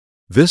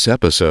This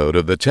episode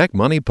of the Tech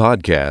Money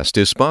Podcast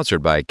is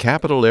sponsored by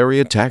Capital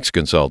Area Tax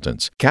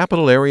Consultants.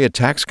 Capital Area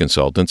Tax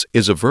Consultants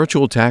is a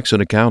virtual tax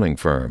and accounting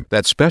firm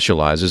that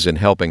specializes in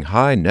helping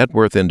high net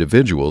worth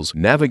individuals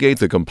navigate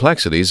the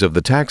complexities of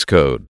the tax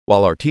code.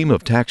 While our team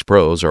of tax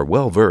pros are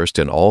well versed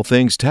in all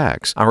things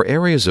tax, our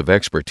areas of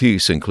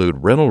expertise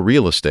include rental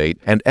real estate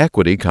and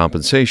equity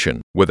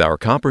compensation. With our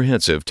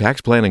comprehensive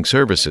tax planning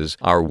services,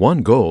 our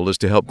one goal is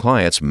to help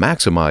clients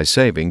maximize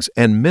savings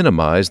and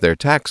minimize their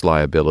tax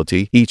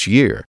liability each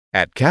year.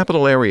 At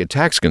Capital Area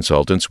Tax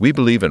Consultants, we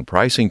believe in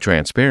pricing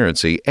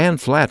transparency and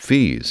flat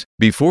fees.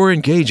 Before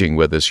engaging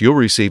with us, you'll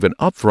receive an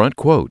upfront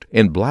quote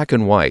in black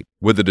and white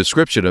with a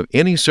description of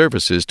any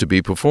services to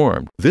be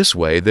performed. This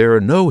way, there are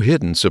no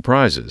hidden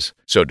surprises.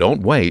 So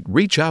don't wait.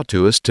 Reach out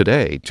to us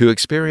today to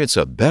experience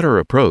a better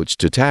approach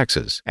to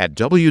taxes at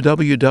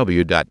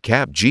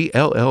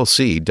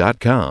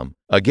www.capgllc.com.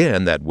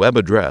 Again, that web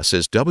address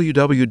is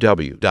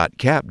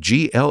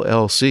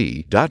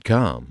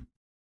www.capgllc.com.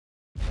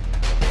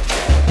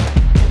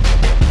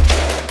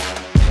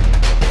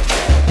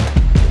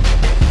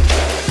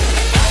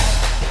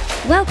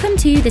 Welcome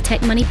to the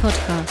Tech Money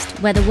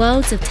Podcast, where the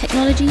worlds of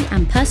technology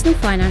and personal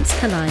finance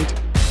collide.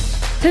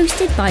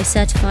 Hosted by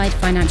certified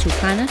financial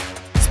planner,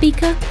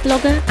 speaker,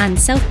 blogger, and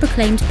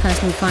self-proclaimed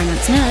personal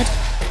finance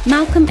nerd,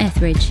 Malcolm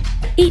Etheridge.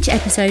 Each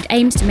episode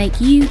aims to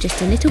make you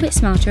just a little bit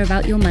smarter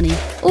about your money,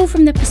 all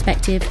from the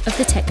perspective of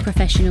the tech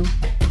professional.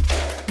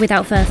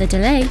 Without further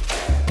delay,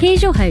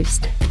 here's your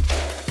host.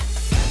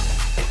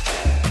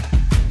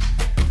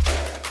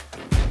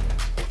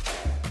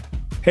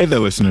 Hey there,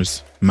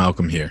 listeners.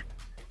 Malcolm here.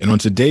 And on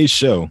today's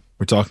show,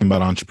 we're talking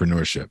about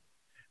entrepreneurship.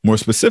 More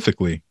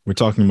specifically, we're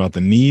talking about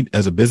the need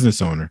as a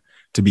business owner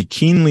to be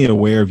keenly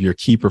aware of your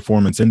key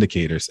performance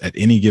indicators at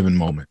any given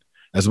moment,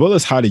 as well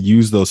as how to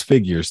use those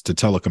figures to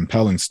tell a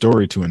compelling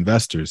story to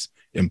investors,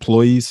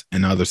 employees,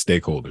 and other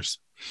stakeholders.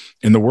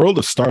 In the world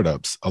of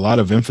startups, a lot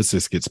of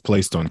emphasis gets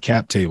placed on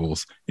cap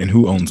tables and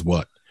who owns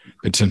what.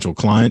 Potential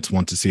clients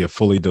want to see a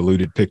fully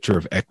diluted picture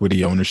of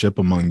equity ownership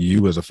among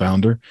you as a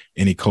founder,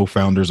 any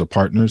co-founders or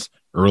partners,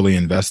 early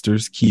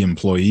investors, key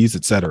employees,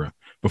 etc.,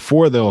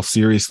 before they'll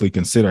seriously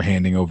consider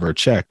handing over a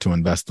check to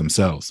invest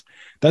themselves.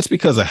 That's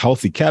because a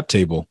healthy cap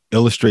table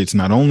illustrates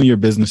not only your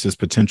business's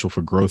potential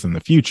for growth in the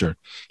future,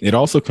 it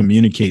also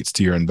communicates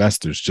to your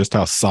investors just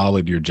how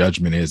solid your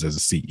judgment is as a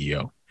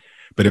CEO.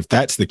 But if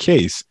that's the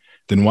case,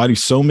 then why do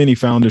so many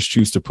founders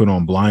choose to put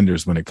on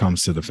blinders when it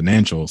comes to the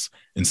financials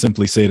and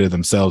simply say to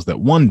themselves that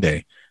one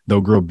day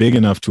they'll grow big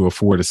enough to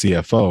afford a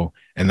CFO,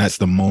 and that's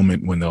the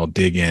moment when they'll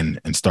dig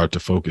in and start to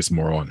focus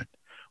more on it?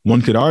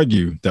 One could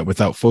argue that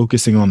without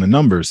focusing on the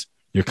numbers,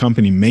 your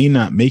company may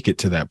not make it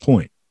to that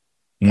point.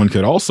 One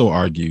could also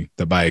argue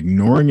that by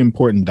ignoring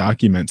important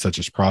documents such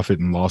as profit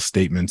and loss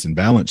statements and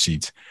balance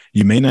sheets,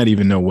 you may not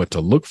even know what to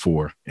look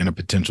for in a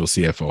potential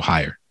CFO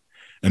hire.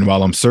 And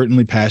while I'm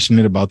certainly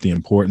passionate about the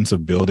importance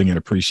of building an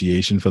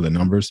appreciation for the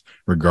numbers,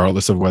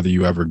 regardless of whether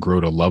you ever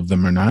grow to love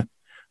them or not,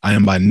 I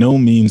am by no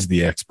means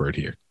the expert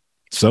here.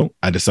 So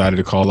I decided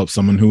to call up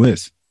someone who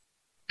is.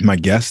 My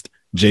guest,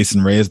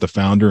 Jason Ray, is the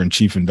founder and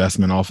chief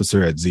investment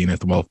officer at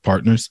Zenith Wealth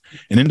Partners,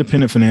 an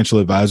independent financial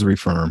advisory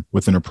firm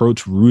with an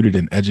approach rooted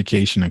in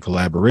education and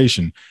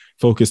collaboration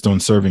focused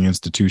on serving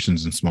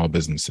institutions and small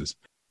businesses.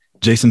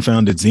 Jason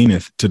founded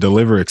Zenith to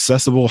deliver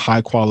accessible,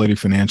 high-quality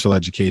financial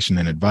education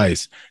and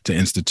advice to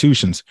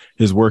institutions.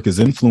 His work is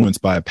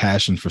influenced by a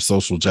passion for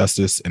social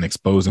justice and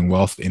exposing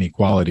wealth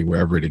inequality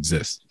wherever it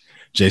exists.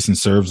 Jason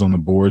serves on the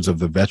boards of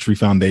the Vetri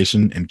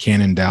Foundation and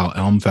Cannon-Dow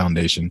Elm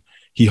Foundation.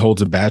 He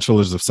holds a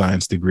Bachelor's of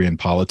Science degree in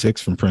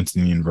politics from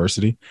Princeton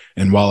University.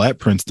 And while at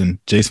Princeton,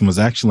 Jason was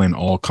actually an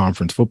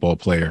all-conference football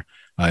player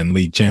and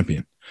league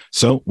champion.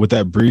 So with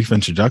that brief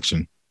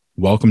introduction,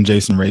 welcome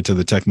Jason Ray to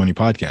the Tech Money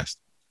Podcast.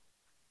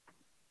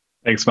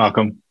 Thanks,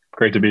 Malcolm.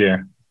 Great to be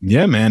here.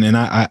 Yeah, man. And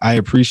I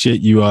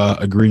appreciate you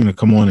agreeing to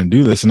come on and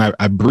do this. And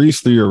I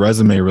breezed through your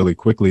resume really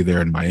quickly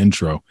there in my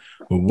intro.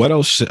 But what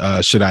else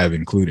should I have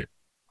included?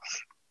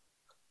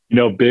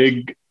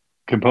 Big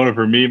component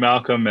for me,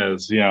 Malcolm,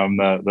 is, I'm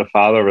the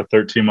father of a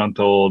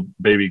 13-month-old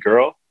baby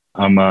girl.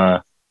 I'm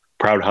a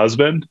proud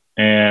husband.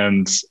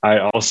 And I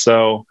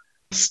also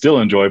still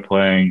enjoy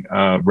playing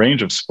a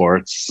range of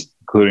sports,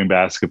 including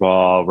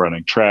basketball,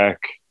 running track,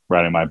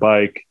 riding my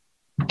bike.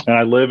 And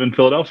I live in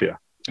Philadelphia.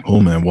 Oh,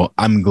 man. Well,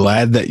 I'm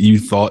glad that you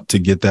thought to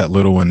get that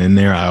little one in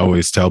there. I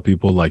always tell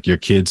people, like, your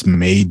kids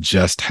may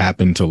just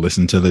happen to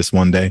listen to this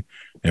one day.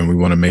 And we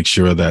want to make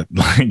sure that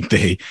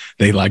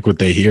they like what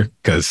they hear,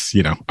 because,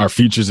 our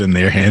future's in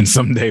their hands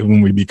someday when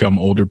we become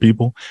older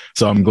people.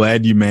 So I'm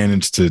glad you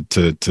managed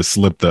to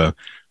slip the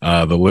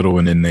little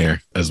one in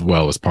there as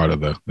well as part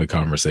of the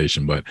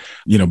conversation. But,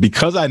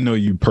 because I know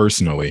you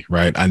personally,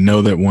 right, I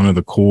know that one of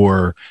the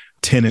core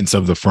tenets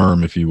of the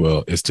firm, if you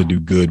will, is to do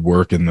good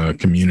work in the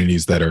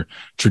communities that are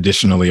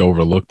traditionally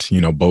overlooked,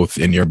 both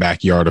in your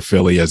backyard of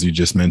Philly, as you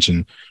just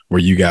mentioned, where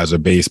you guys are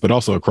based, but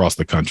also across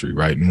the country,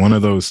 right? And one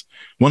of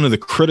the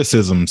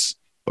criticisms,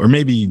 or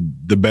maybe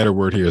the better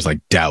word here is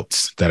like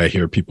doubts, that I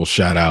hear people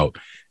shout out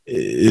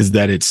is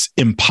that it's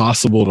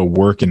impossible to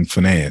work in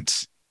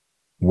finance,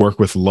 work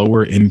with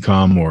lower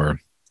income or,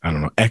 I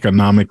don't know,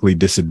 economically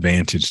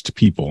disadvantaged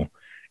people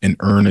and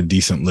earn a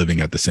decent living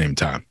at the same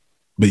time.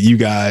 But you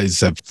guys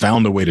have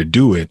found a way to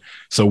do it.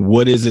 So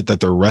what is it that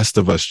the rest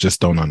of us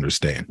just don't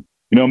understand?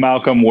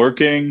 Malcolm,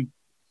 working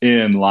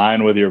in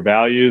line with your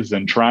values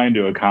and trying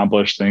to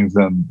accomplish things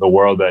in the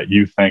world that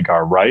you think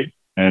are right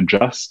and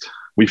just,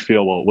 we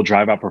feel will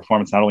drive out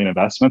performance, not only in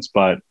investments,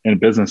 but in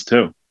business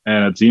too.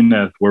 And at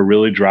Zenith, we're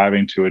really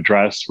driving to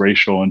address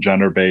racial and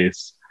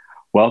gender-based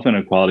wealth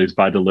inequalities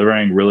by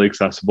delivering really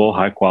accessible,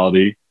 high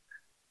quality,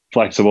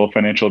 flexible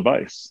financial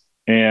advice.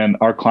 And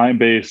our client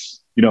base,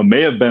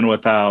 may have been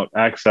without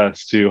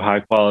access to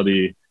high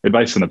quality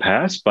advice in the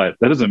past, but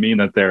that doesn't mean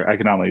that they're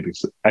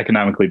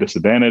economically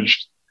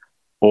disadvantaged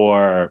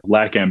or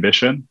lack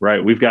ambition,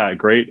 right? We've got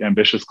great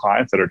ambitious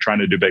clients that are trying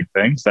to do big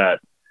things that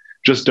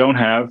just don't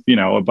have,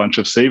 a bunch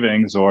of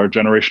savings or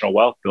generational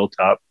wealth built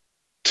up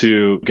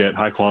to get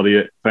high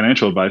quality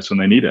financial advice when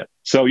they need it.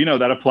 So,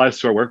 that applies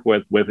to our work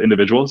with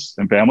individuals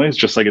and families,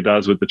 just like it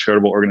does with the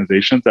charitable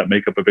organizations that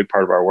make up a big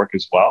part of our work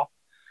as well.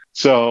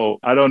 So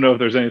I don't know if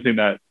there's anything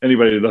that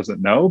anybody doesn't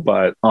know,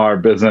 but our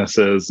business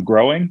is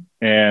growing,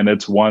 and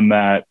it's one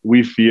that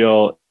we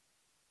feel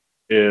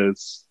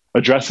is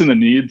addressing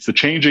the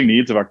changing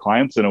needs of our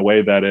clients in a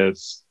way that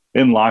is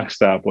in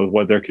lockstep with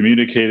what they're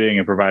communicating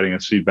and providing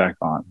us feedback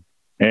on.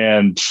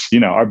 And,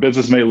 our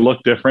business may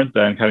look different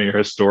than kind of your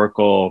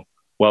historical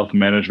wealth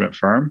management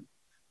firm,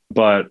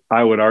 but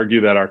I would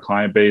argue that our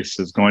client base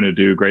is going to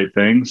do great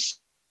things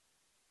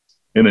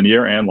in the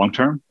near and long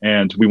term.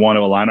 And we want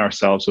to align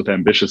ourselves with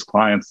ambitious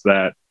clients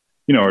that,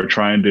 are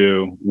trying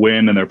to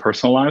win in their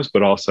personal lives,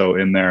 but also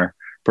in their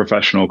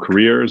professional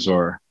careers,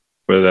 or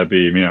whether that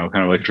be, kind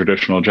of like a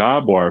traditional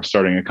job or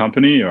starting a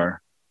company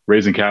or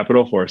raising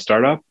capital for a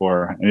startup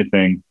or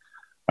anything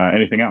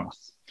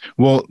else.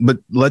 Well, but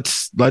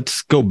let's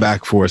go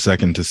back for a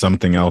second to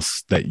something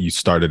else that you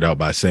started out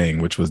by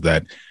saying, which was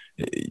that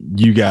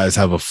you guys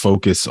have a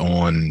focus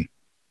on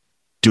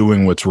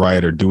doing what's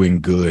right or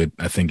doing good,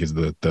 I think is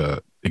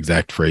the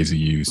exact phrase you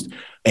used.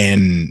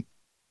 And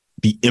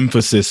the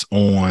emphasis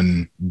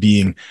on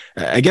being,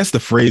 I guess the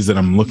phrase that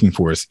I'm looking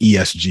for is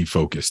ESG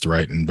focused,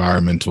 right?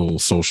 Environmental,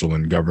 social,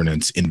 and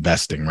governance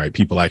investing, right?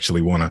 People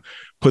actually want to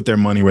put their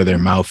money where their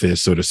mouth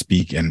is, so to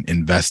speak, and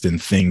invest in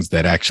things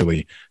that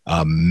actually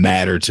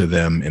matter to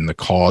them and the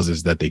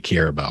causes that they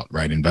care about,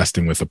 right?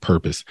 Investing with a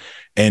purpose.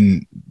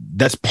 And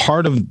that's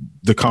part of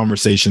the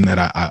conversation that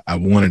I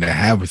wanted to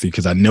have with you,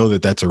 because I know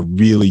that that's a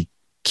really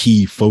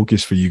key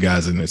focus for you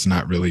guys. And it's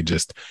not really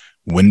just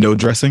window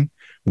dressing,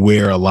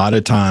 where a lot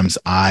of times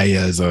I,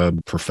 as a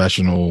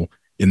professional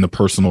in the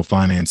personal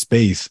finance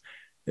space,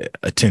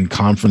 attend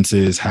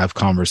conferences, have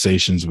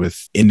conversations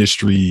with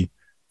industry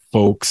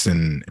folks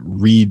and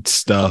read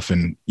stuff,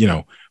 and,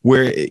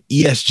 where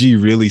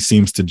ESG really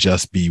seems to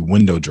just be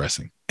window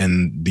dressing.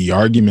 And the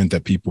argument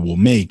that people will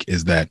make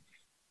is that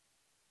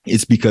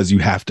it's because you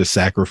have to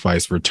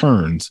sacrifice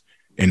returns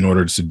in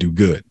order to do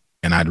good.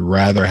 And I'd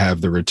rather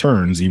have the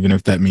returns, even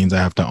if that means I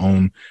have to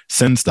own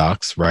sin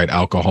stocks, right?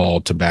 Alcohol,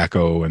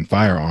 tobacco, and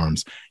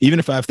firearms. Even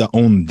if I have to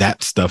own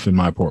that stuff in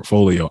my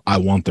portfolio, I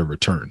want the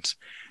returns.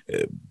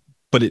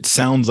 But it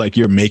sounds like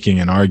you're making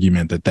an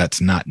argument that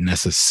that's not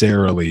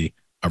necessarily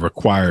a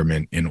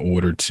requirement in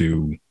order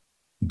to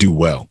do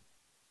well.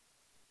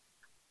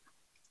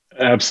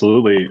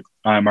 Absolutely.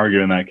 I'm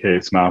arguing that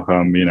case,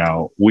 Malcolm.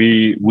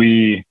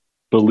 We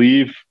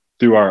believe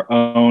through our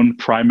own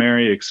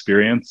primary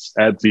experience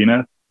at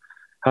Zenith,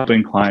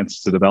 helping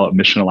clients to develop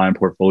mission-aligned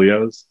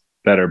portfolios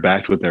that are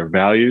backed with their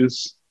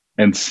values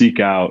and seek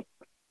out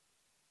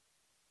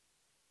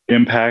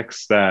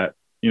impacts that,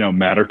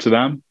 matter to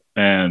them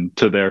and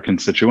to their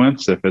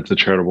constituents if it's a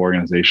charitable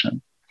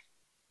organization.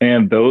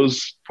 And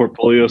those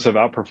portfolios have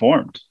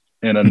outperformed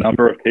in a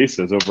number of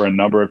cases over a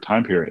number of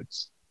time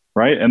periods,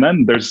 right? And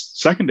then there's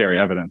secondary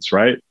evidence,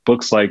 right?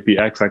 Books like The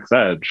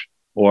XX Edge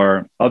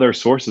or other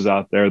sources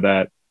out there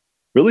that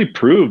really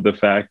prove the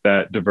fact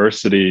that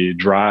diversity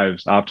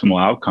drives optimal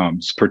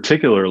outcomes,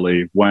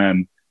 particularly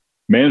when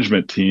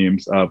management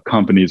teams of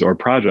companies or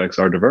projects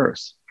are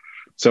diverse.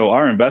 So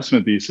our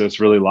investment thesis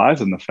really lies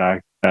in the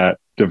fact that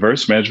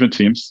diverse management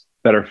teams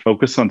that are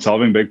focused on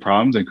solving big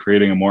problems and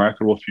creating a more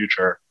equitable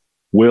future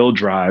will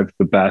drive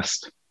the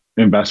best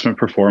investment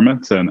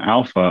performance and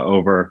alpha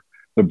over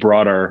the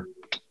broader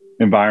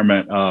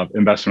environment of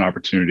investment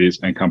opportunities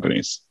and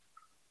companies.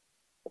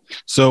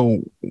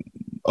 So,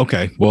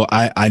 okay. Well,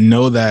 I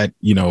know that,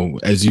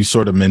 as you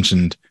sort of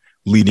mentioned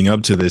leading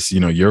up to this,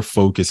 your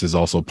focus is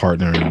also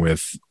partnering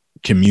with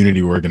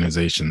community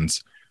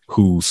organizations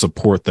who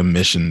support the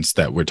missions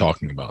that we're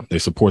talking about. They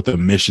support the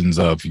missions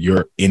of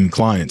your end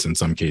clients in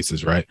some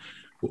cases, right?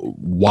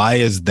 Why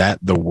is that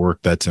the work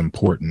that's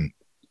important?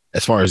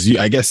 As far as you,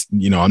 I guess,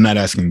 I'm not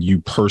asking you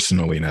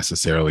personally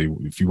necessarily.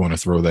 If you want to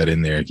throw that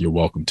in there, you're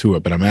welcome to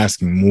it. But I'm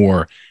asking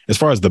more as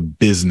far as the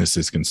business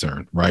is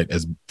concerned, right?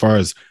 As far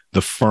as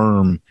the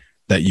firm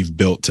that you've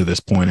built to this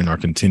point and are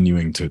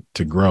continuing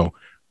to grow.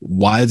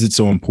 Why is it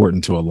so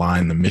important to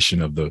align the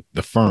mission of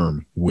the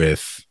firm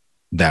with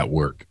that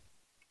work?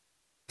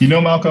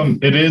 Malcolm,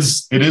 it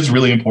is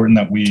really important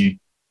that we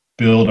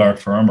build our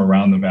firm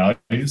around the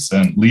values,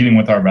 and leading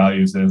with our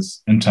values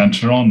is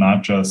intentional,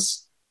 not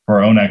just for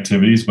our own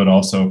activities, but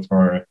also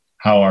for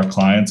how our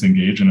clients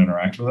engage and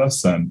interact with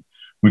us. And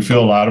we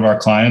feel a lot of our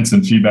clients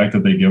and feedback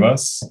that they give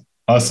us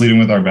leading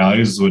with our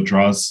values is what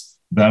draws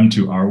them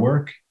to our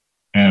work,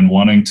 and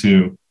wanting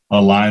to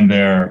align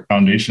their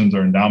foundations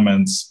or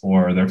endowments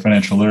or their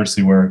financial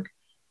literacy work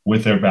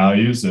with their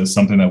values is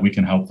something that we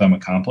can help them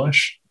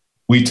accomplish.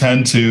 We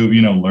tend to,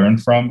 learn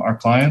from our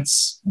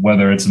clients,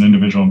 whether it's an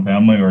individual and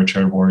family or a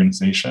charitable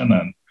organization,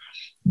 and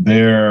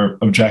their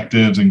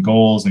objectives and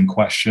goals and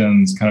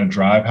questions kind of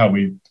drive how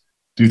we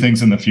do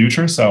things in the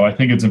future. So I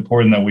think it's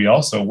important that we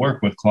also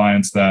work with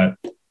clients that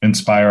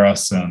inspire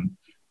us, and,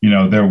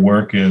 their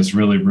work is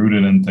really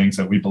rooted in things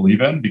that we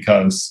believe in,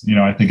 because,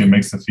 I think it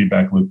makes the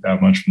feedback loop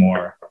that much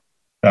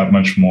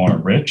more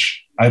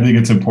rich. I think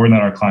it's important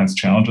that our clients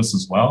challenge us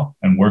as well,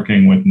 and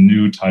working with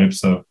new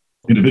types of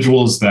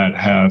individuals that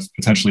have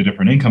potentially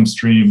different income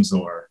streams,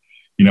 or,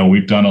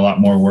 we've done a lot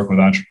more work with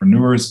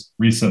entrepreneurs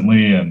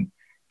recently and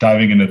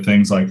diving into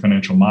things like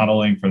financial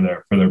modeling for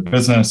their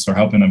business, or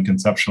helping them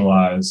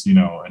conceptualize,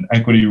 an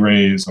equity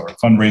raise or a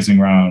fundraising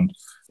round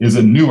is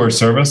a newer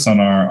service on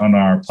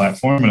our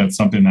platform. And it's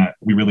something that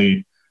we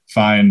really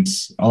find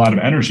a lot of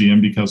energy in,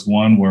 because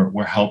one,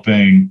 we're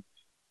helping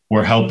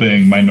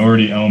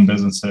minority-owned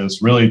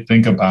businesses really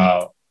think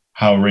about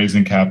how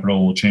raising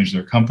capital will change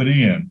their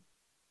company, and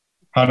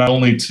how not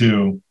only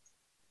to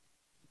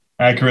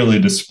accurately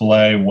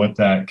display what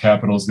that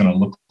capital is going to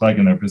look like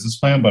in their business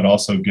plan, but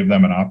also give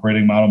them an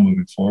operating model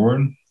moving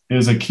forward,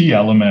 is a key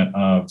element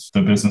of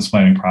the business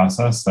planning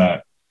process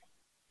that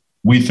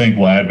we think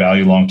will add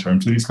value long-term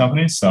to these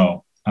companies.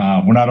 So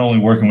we're not only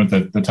working with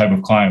the type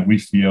of client we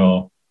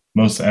feel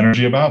most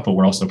energy about, but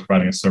we're also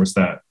providing a service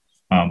that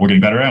we're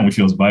getting better at and we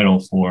feel is vital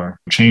for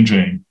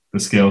changing the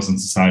scales in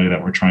society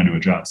that we're trying to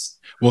adjust.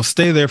 Well,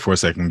 stay there for a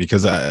second,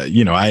 because I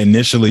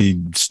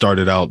initially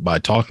started out by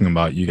talking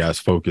about you guys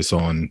focus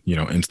on,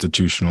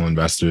 institutional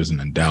investors and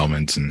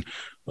endowments and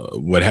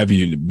what have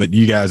you. But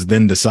you guys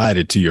then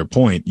decided, to your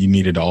point, you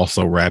needed to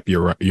also wrap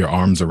your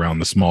arms around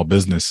the small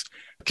business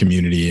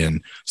community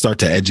and start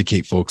to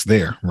educate folks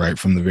there, right?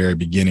 From the very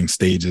beginning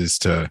stages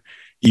to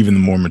even the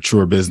more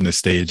mature business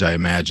stage, I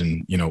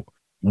imagine,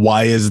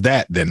 why is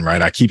that then,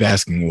 right? I keep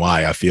asking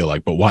why, I feel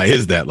like, but why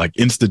is that? Like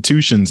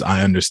institutions,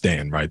 I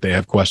understand, right? They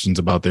have questions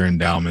about their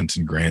endowments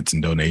and grants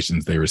and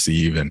donations they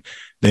receive, and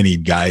they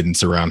need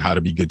guidance around how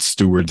to be good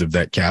stewards of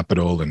that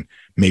capital and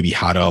maybe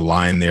how to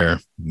align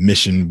their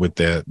mission with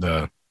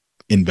the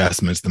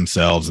investments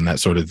themselves and that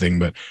sort of thing.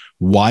 But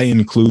why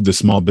include the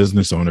small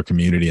business owner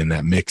community in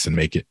that mix and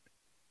make it,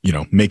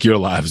 make your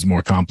lives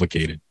more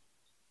complicated?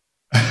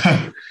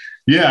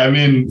 Yeah, I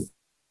mean,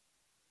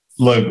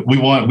 look, we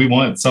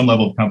want some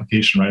level of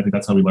complication, right? I think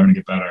that's how we learn to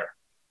get better.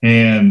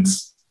 And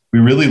we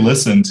really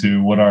listen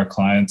to what our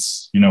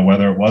clients,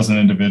 whether it was an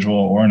individual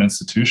or an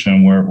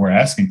institution, were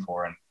asking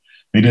for. And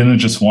they didn't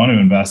just want to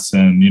invest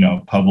in,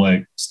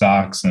 public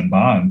stocks and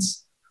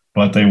bonds,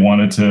 but they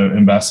wanted to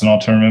invest in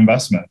alternative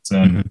investments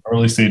and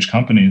early stage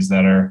companies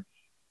that are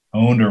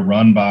owned or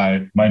run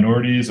by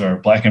minorities or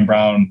Black and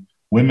brown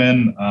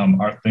women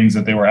are things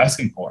that they were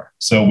asking for.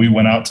 So we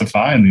went out to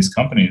find these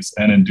companies.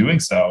 And in doing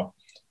so,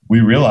 we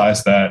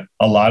realized that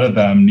a lot of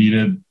them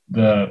needed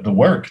the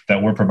work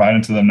that we're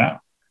providing to them now,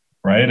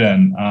 right?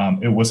 And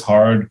it was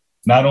hard,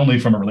 not only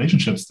from a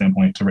relationship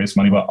standpoint to raise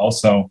money, but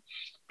also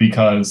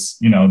because,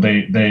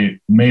 they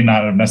may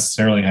not have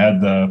necessarily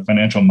had the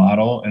financial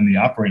model and the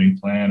operating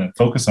plan and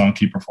focus on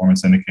key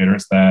performance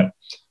indicators that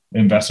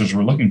investors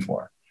were looking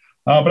for.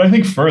 But I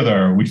think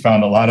further, we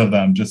found a lot of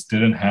them just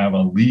didn't have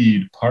a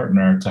lead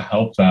partner to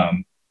help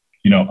them,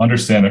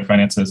 understand their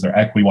finances, their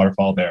equity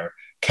waterfall, their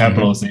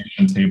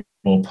capitalization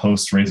table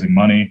post raising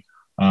money.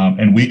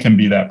 And we can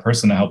be that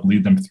person to help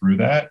lead them through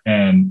that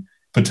and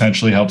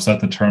potentially help set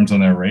the terms on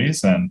their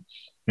raise. And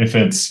if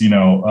it's,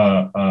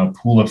 a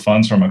pool of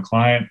funds from a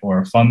client or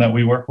a fund that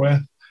we work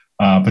with,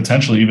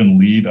 potentially even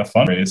lead a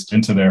fundraise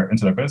into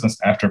their business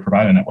after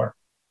providing that work.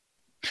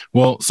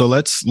 Well, so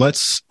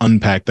let's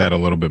unpack that a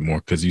little bit more,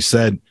 because you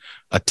said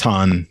a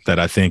ton that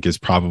I think is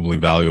probably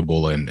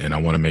valuable, and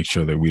I want to make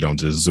sure that we don't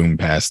just zoom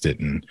past it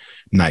and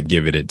not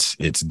give it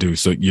its due.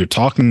 So you're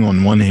talking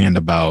on one hand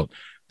about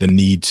the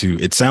need to,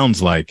 it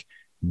sounds like,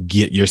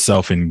 get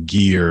yourself in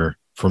gear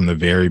from the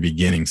very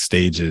beginning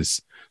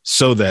stages,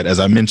 so that, as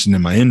I mentioned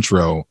in my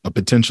intro, a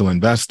potential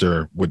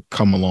investor would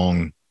come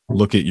along,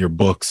 look at your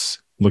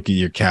books, look at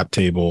your cap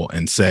table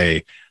and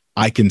say,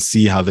 I can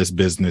see how this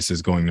business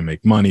is going to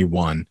make money.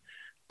 One,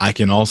 I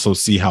can also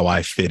see how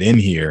I fit in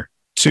here.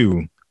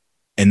 Two,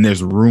 and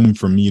there's room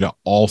for me to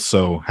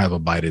also have a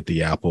bite at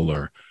the apple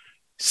or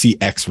see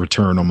X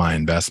return on my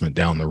investment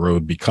down the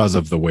road because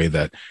of the way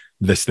that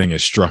this thing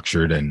is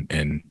structured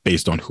and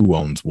based on who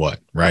owns what,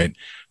 right?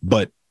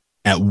 But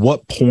at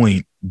what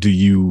point do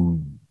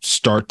you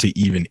start to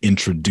even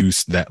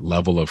introduce that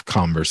level of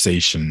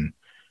conversation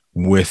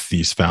with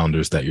these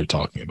founders that you're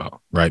talking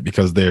about, right?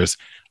 Because there's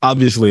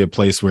obviously a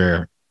place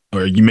where,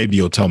 or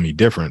you'll tell me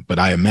different, but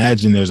I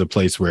imagine there's a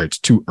place where it's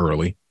too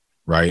early,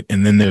 right?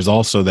 And then there's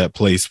also that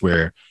place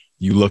where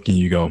you look and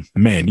you go,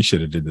 man, you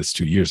should have did this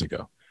 2 years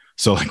ago.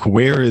 So like,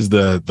 where is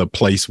the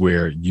place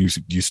where you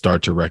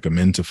start to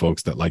recommend to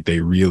folks that like they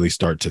really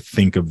start to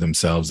think of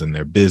themselves and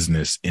their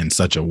business in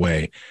such a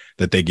way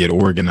that they get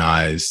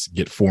organized,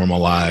 get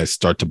formalized,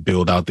 start to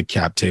build out the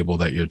cap table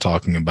that you're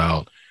talking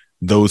about,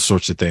 those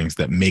sorts of things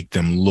that make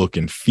them look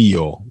and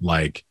feel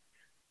like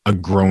a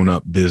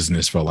grown-up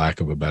business, for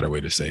lack of a better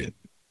way to say it?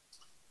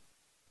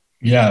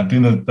 Yeah, I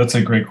think that's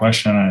a great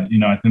question.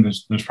 I think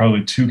there's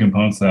probably two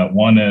components to that.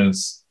 One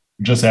is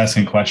just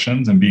asking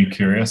questions and being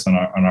curious on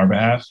our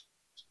behalf,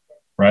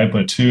 right?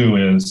 But two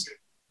is,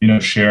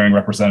 sharing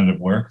representative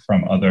work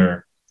from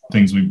other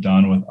things we've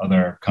done with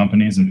other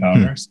companies and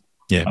founders.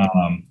 Yeah.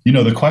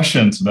 The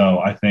questions, though,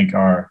 I think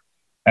are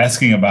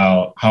asking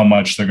about how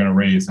much they're going to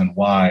raise and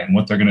why and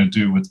what they're going to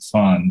do with the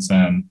funds,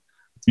 and,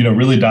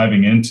 really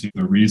diving into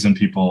the reason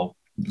people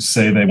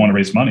say they want to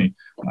raise money.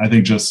 I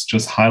think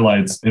just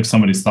highlights if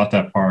somebody's thought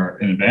that far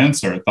in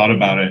advance or thought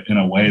about it in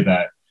a way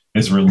that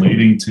is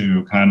relating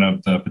to kind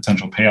of the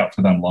potential payout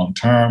for them long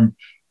term,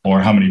 or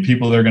how many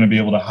people they're going to be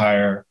able to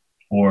hire,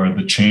 or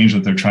the change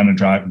that they're trying to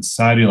drive in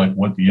society, like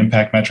what the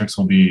impact metrics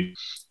will be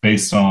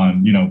based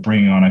on,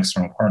 bringing on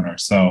external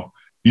partners. So,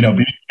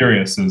 being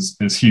curious is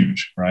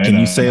huge, right? Can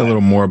you say a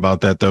little more about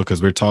that, though?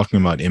 Because we're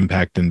talking about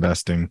impact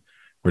investing.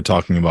 We're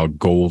talking about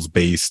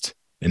goals-based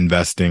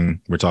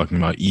investing. We're talking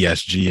about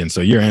ESG. And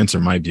so your answer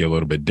might be a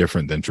little bit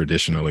different than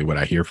traditionally what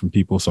I hear from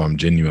people. So I'm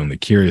genuinely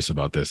curious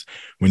about this.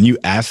 When you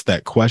ask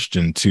that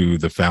question to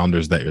the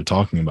founders that you're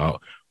talking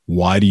about,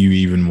 why do you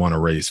even want to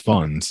raise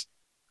funds?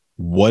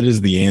 What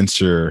is the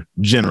answer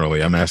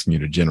generally? I'm asking you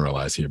to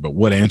generalize here, but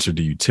what answer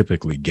do you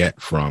typically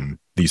get from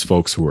these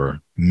folks who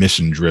are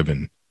mission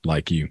driven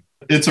like you?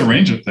 It's a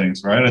range of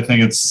things, right? I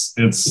think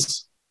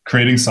it's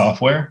creating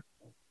software.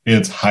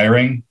 It's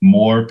hiring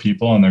more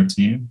people on their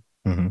team.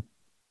 Mm-hmm.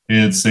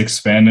 It's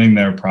expanding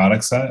their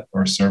product set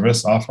or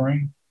service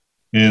offering.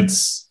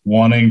 It's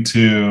wanting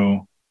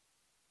to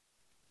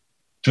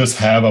just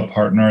have a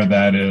partner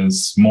that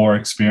is more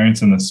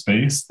experienced in the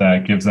space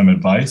that gives them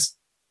advice,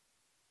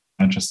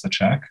 not just a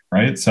check,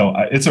 right? So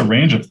it's a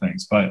range of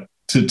things. But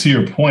to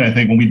your point, I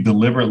think when we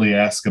deliberately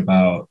ask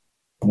about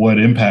what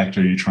impact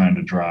are you trying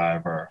to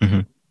drive, or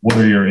what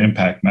are your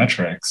impact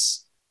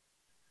metrics,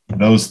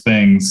 those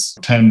things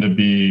tend to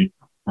be,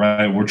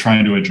 right, we're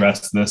trying to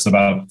address this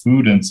about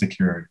food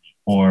insecurity,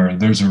 or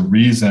there's a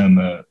reason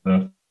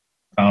the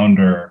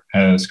founder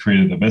has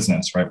created the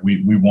business, right?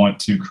 We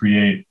want to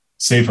create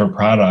safer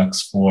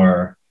products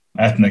for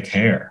ethnic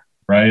hair,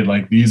 right?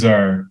 Like these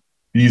are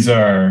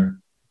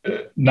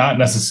not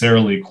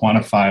necessarily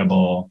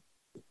quantifiable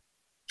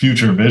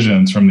future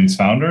visions from these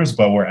founders,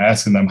 but we're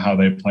asking them how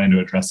they plan to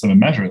address them and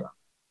measure them.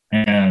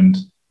 And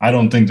I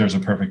don't think there's a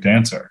perfect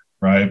answer,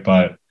 right?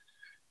 But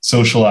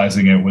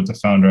socializing it with the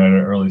founder at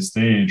an early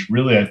stage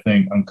really, I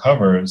think,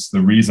 uncovers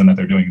the reason that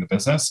they're doing the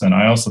business. And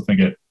I also think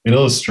it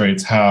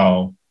illustrates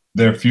how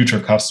their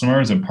future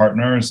customers and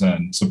partners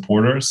and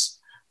supporters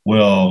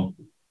will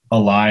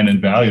align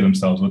and value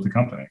themselves with the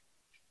company.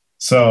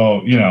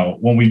 So,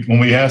 when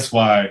we ask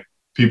why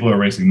people are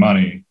raising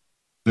money,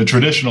 the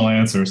traditional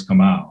answers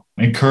come out,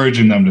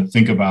 encouraging them to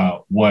think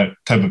about what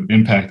type of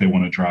impact they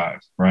want to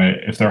drive, right?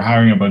 If they're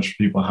hiring a bunch of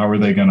people, how are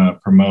they going to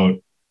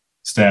promote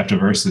staff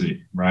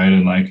diversity, right?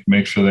 And like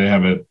make sure they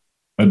have a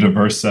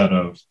diverse set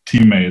of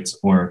teammates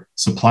or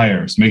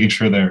suppliers, making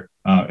sure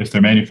if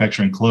they're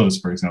manufacturing clothes,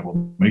 for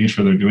example, making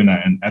sure they're doing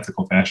that in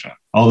ethical fashion.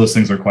 All those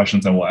things are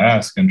questions that we'll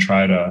ask and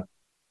try to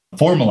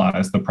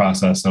formalize the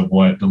process of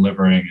what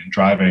delivering and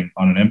driving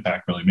on an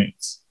impact really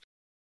means.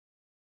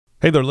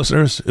 Hey there,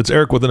 listeners. It's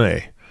Eric with an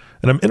A,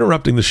 and I'm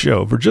interrupting the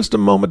show for just a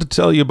moment to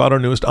tell you about our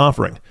newest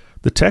offering,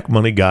 the Tech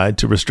Money Guide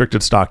to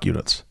Restricted Stock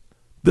Units.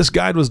 This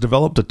guide was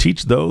developed to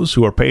teach those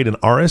who are paid in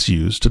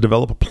RSUs to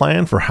develop a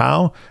plan for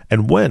how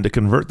and when to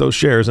convert those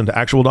shares into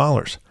actual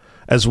dollars,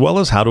 as well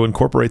as how to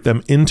incorporate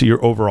them into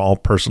your overall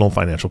personal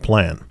financial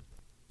plan.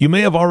 You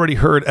may have already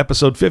heard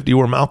episode 50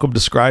 where Malcolm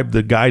described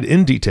the guide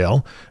in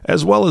detail,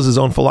 as well as his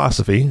own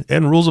philosophy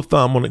and rules of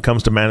thumb when it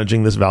comes to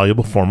managing this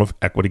valuable form of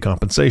equity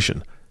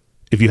compensation.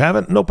 If you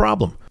haven't, no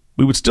problem.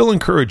 We would still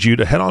encourage you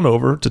to head on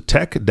over to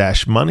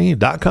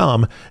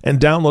tech-money.com and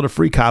download a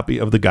free copy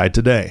of the guide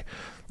today.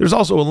 There's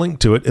also a link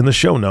to it in the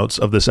show notes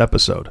of this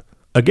episode.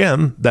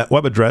 Again, that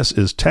web address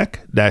is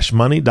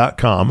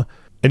tech-money.com,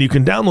 and you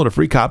can download a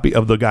free copy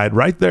of the guide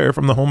right there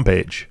from the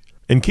homepage.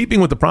 In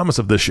keeping with the promise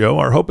of this show,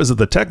 our hope is that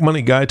the Tech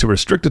Money Guide to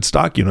Restricted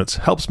Stock Units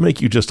helps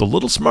make you just a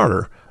little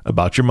smarter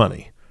about your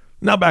money.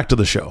 Now back to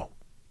the show.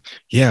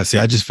 Yeah, see,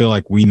 I just feel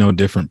like we know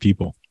different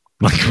people.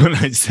 Like when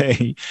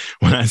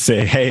I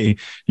say, hey,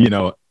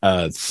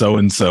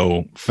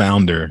 so-and-so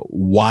founder,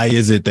 why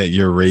is it that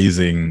you're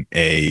raising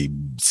a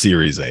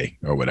Series A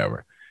or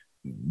whatever?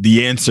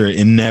 The answer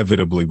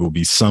inevitably will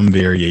be some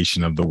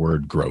variation of the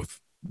word growth,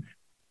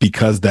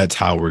 because that's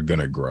how we're going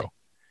to grow.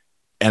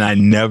 And I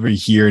never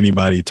hear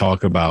anybody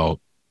talk about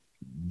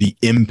the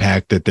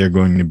impact that they're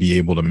going to be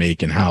able to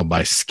make and how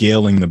by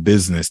scaling the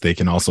business, they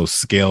can also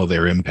scale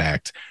their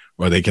impact,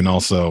 or they can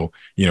also,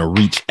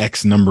 reach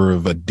X number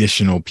of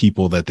additional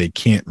people that they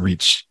can't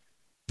reach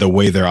the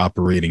way they're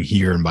operating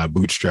here and by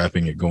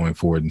bootstrapping it going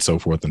forward and so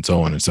forth and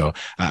so on. And so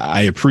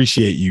I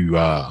appreciate you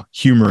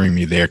humoring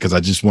me there, because I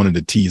just wanted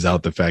to tease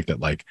out the fact that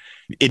like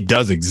it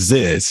does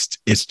exist.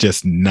 It's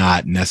just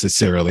not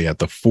necessarily at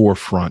the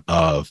forefront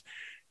of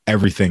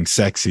everything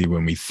sexy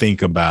when we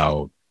think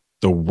about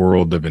the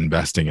world of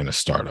investing in a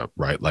startup,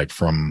 right? Like,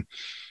 from,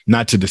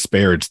 not to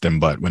disparage them,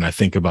 but when I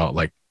think about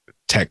like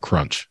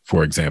TechCrunch,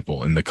 for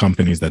example, and the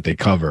companies that they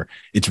cover,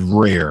 it's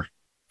rare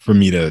for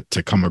me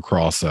to come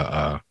across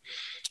a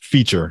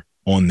feature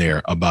on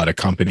there about a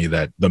company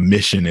that the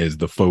mission is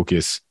the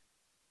focus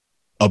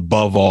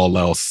above all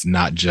else,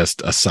 not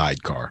just a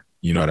sidecar.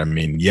 You know what I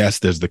mean? Yes,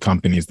 there's the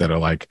companies that are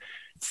like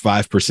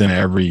 5% of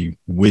every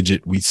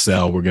widget we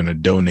sell, we're going to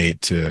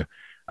donate to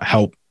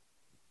help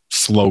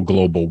slow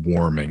global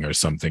warming or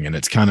something. And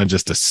it's kind of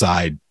just a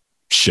side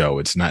show.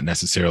 It's not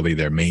necessarily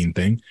their main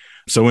thing.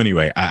 So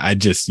anyway, I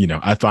just,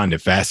 I find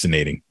it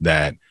fascinating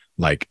that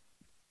like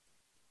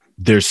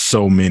there's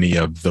so many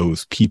of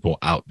those people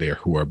out there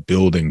who are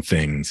building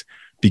things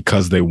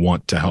because they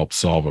want to help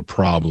solve a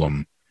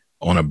problem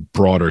on a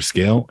broader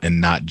scale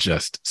and not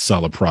just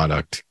sell a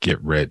product,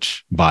 get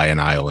rich, buy an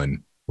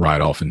island,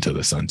 ride off into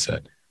the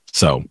sunset.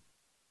 So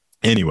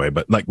anyway,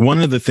 but like one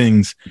of the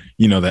things,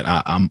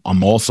 that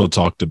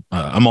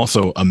I'm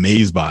also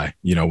amazed by,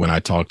 when I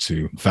talk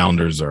to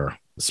founders or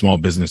small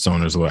business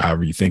owners, or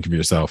however you think of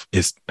yourself,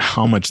 is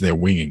how much they're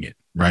winging it.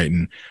 Right.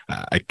 And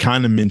I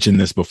kind of mentioned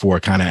this before,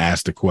 kind of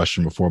asked the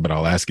question before, but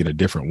I'll ask it a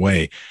different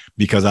way,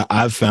 because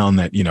I've found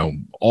that,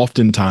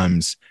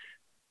 oftentimes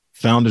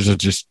founders are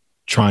just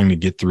trying to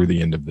get through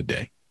the end of the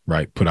day,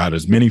 right? Put out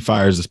as many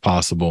fires as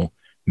possible,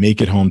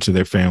 make it home to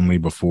their family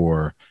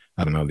before,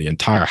 I don't know, the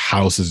entire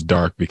house is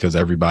dark because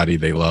everybody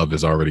they love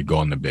is already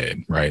gone to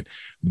bed, right?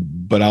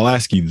 But I'll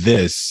ask you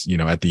this,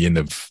 at the end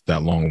of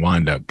that long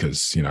windup,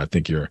 because, I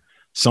think you're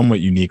somewhat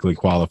uniquely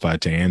qualified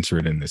to answer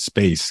it in this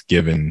space,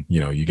 given,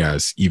 you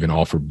guys even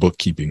offer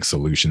bookkeeping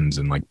solutions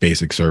and like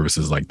basic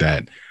services like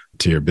that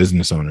to your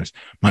business owners.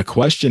 My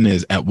question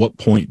is, at what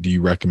point do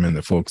you recommend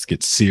that folks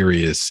get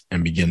serious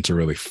and begin to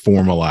really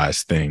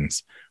formalize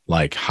things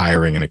like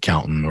hiring an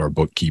accountant or a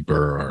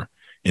bookkeeper, or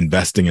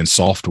investing in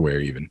software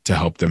even to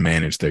help them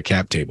manage their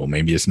cap table?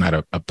 Maybe it's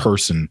not a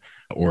person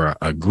or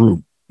a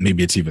group.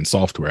 Maybe it's even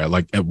software.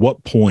 Like, at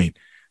what point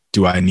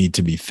do I need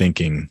to be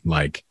thinking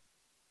like,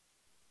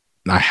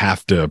 I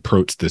have to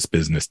approach this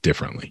business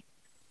differently?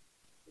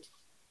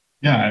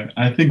 Yeah,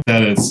 I think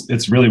that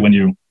it's really when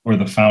you or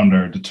the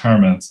founder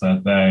determines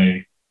that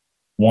they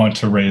want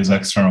to raise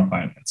external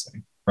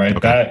financing, right?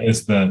 Okay.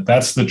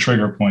 That's the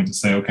trigger point to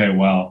say, okay,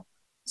 well,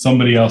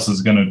 somebody else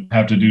is going to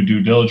have to do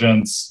due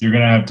diligence. You're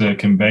going to have to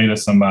convey to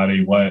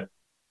somebody what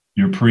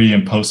your pre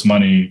and post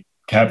money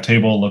cap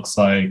table looks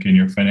like and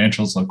your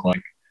financials look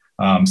like.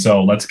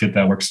 So let's get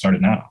that work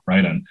started now,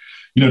 right? And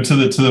to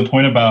the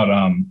point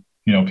about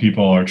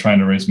people are trying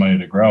to raise money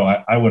to grow.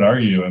 I would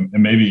argue, and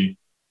maybe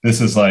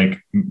this is like,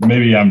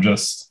 maybe I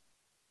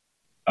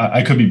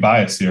could be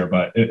biased here,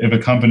 but if a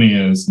company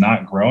is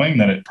not growing,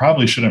 then it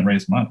probably shouldn't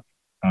raise money,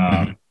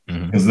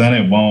 because then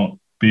it won't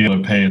be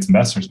able to pay its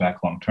investors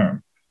back long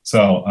term.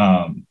 So,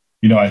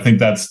 I think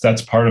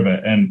that's part of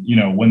it. And,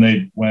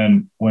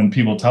 when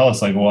people tell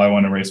us like, well, I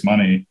want to raise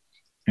money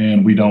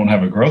and we don't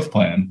have a growth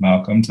plan,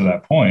 Malcolm, to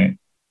that point,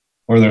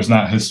 or there's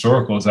not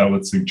historicals that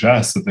would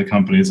suggest that the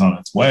company is on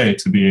its way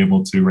to be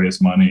able to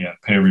raise money and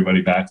pay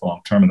everybody back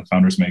long term, and the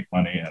founders make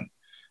money and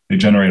they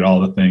generate all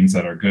the things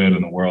that are good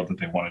in the world that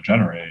they want to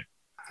generate.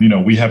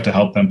 We have to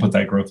help them put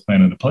that growth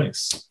plan into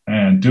place.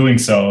 And doing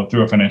so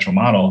through a financial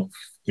model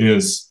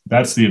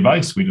that's the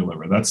advice we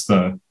deliver. That's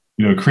the,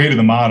 creating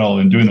the model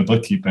and doing the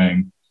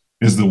bookkeeping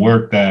is the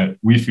work that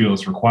we feel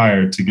is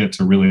required to get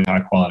to really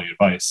high quality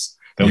advice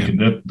that we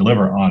can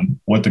deliver on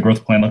what the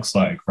growth plan looks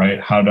like, right?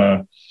 How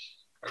to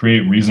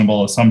create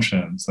reasonable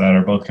assumptions that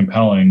are both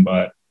compelling,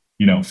 but,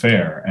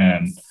 fair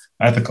and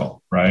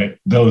ethical, right?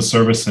 Those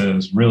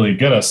services really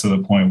get us to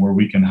the point where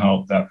we can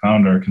help that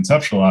founder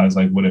conceptualize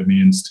like what it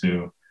means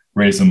to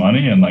raise the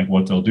money and like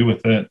what they'll do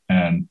with it,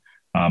 and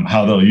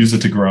how they'll use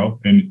it to grow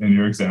in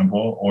your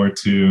example, or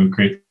to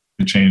create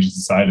the change in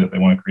society that they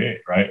want to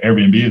create, right?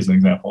 Airbnb is an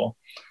example.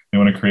 They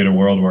want to create a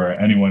world where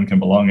anyone can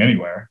belong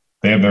anywhere.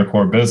 They have their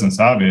core business,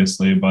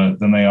 obviously, but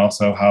then they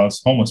also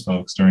house homeless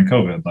folks during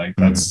COVID. Like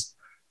that's,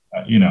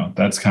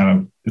 that's kind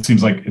of, it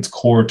seems like it's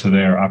core to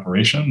their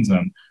operations,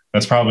 and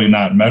that's probably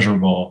not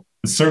measurable.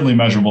 It's certainly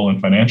measurable in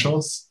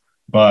financials,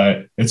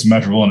 but it's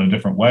measurable in a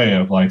different way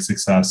of like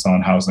success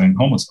on housing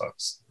homeless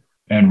folks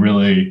and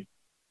really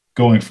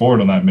going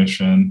forward on that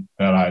mission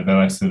that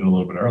I stated a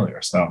little bit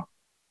earlier. So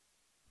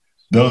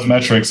those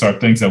metrics are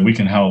things that we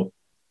can help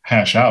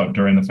hash out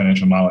during the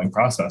financial modeling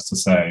process to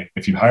say,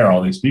 if you hire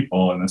all these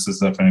people and this is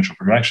the financial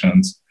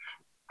projections,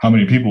 how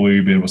many people will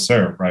you be able to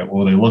serve, right? What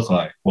will they look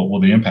like? What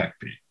will the impact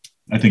be?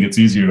 I think it's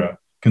easier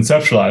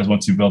conceptualize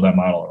once you build that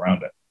model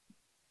around it.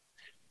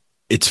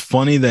 It's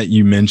funny that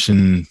you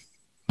mention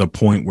the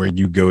point where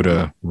you go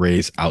to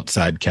raise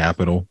outside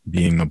capital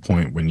being the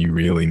point when you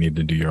really need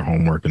to do your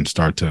homework and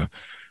start to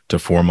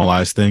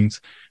formalize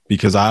things,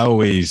 because I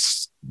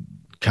always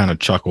kind of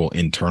chuckle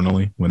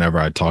internally whenever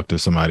I talk to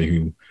somebody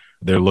who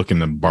they're looking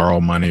to borrow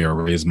money or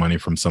raise money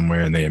from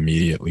somewhere and they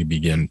immediately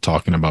begin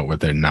talking about what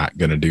they're not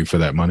going to do for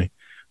that money.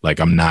 Like,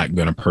 I'm not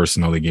going to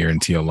personally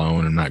guarantee a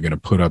loan. I'm not going to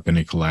put up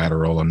any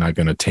collateral. I'm not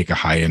going to take a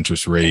high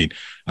interest rate.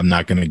 I'm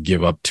not going to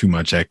give up too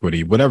much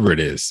equity, whatever it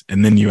is.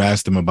 And then you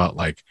ask them about,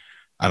 like,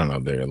 I don't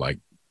know, their like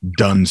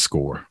DUN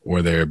score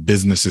or their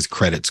business's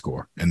credit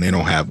score, and they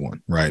don't have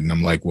one, right? And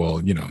I'm like, well,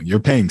 you know, you're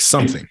paying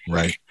something,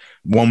 right?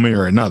 One way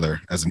or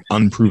another, as an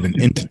unproven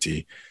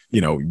entity,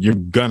 you know, you're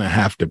going to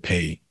have to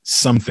pay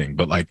something.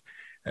 But like,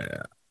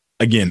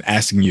 again,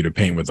 asking you to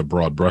paint with a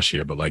broad brush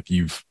here, but like,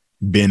 you've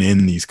been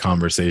in these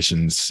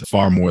conversations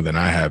far more than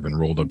I have and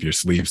rolled up your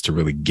sleeves to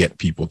really get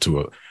people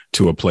to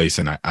a place.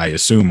 And I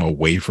assume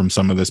away from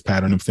some of this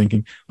pattern of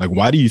thinking. Like,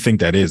 why do you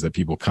think that is, that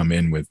people come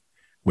in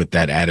with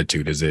that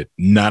attitude? Is it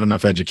not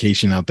enough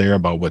education out there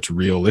about what's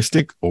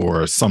realistic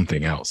or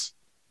something else?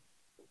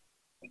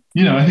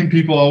 You know, I think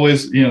people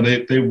always, you know,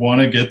 they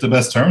want to get the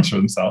best terms for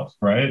themselves,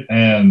 right?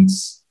 And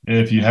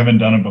if you haven't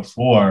done it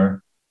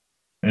before,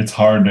 it's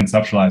hard to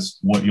conceptualize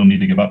what you'll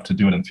need to give up to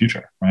do it in the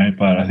future, right?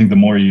 But I think the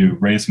more you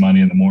raise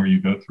money and the more you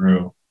go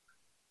through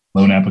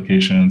loan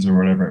applications or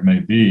whatever it may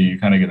be, you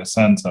kind of get a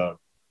sense of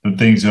the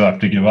things you'll have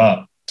to give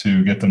up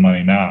to get the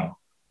money now.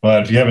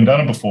 But if you haven't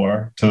done it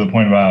before, to the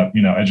point about,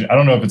 you know, I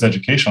don't know if it's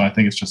educational, I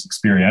think it's just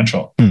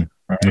experiential,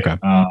 right? Okay.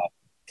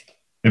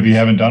 If you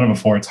haven't done it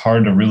before, it's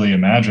hard to really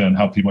imagine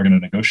how people are going to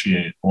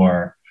negotiate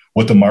or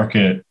what the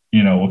market,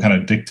 you know, will kind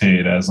of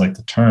dictate as like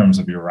the terms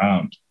of your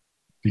round.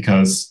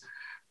 Because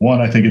one,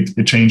 I think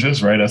it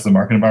changes, right? As the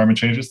market environment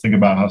changes. Think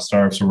about how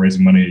startups were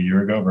raising money a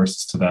year ago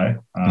versus today.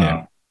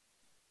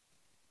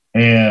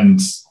 And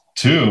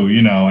two,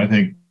 you know, I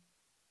think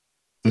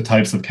the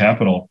types of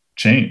capital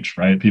change,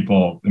 right?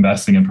 People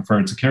investing in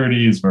preferred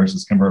securities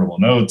versus convertible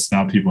notes.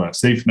 Now people have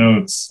safe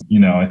notes. You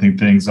know, I think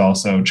things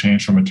also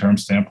change from a term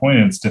standpoint,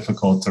 and it's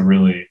difficult to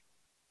really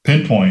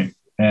pinpoint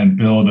and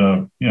build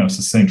a, you know,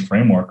 succinct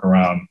framework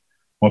around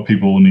what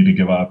people will need to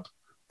give up.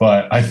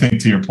 But I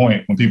think, to your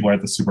point, when people are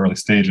at the super early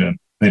stage and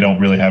they don't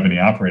really have any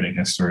operating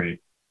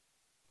history,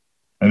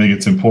 I think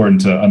it's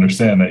important to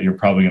understand that you're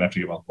probably going to have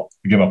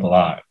to give up a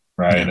lot,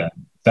 right? Yeah. And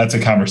that's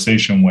a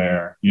conversation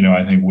where, you know,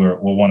 I think we'll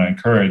want to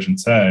encourage and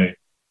say,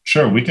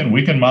 sure, we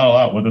can model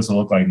out what this will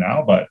look like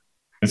now, but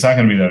it's not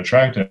going to be that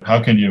attractive.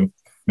 How can you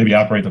maybe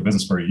operate the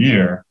business for a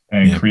year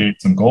and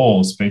create some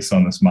goals based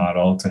on this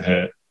model to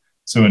hit?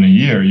 So in a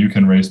year, you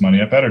can raise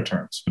money at better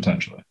terms,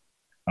 potentially.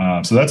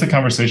 So that's a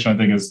conversation I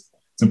think it's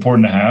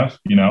important to have.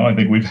 You know, I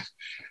think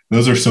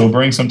those are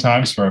sobering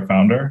sometimes for a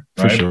founder,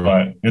 right? For sure.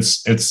 But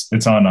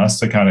it's on us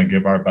to kind of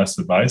give our best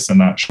advice and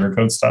not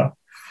sugarcoat stuff.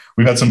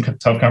 We've had some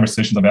tough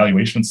conversations on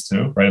valuations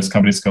too, right? As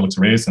companies go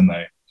to raise and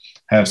they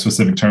have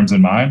specific terms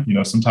in mind. You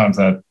know, sometimes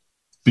that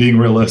being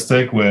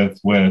realistic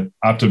with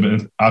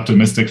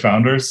optimistic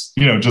founders,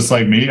 you know, just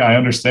like me, I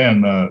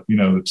understand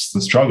the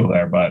struggle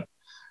there, but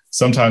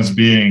sometimes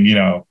being, you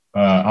know,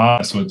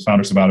 honest with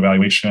founders about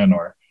evaluation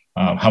or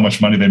how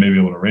much money they may be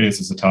able to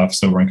raise is a tough,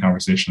 sobering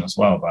conversation as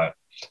well. But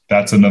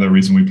that's another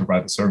reason we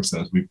provide the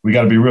services. We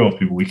got to be real with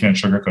people. We can't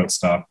sugarcoat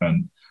stuff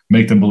and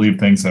make them believe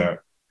things that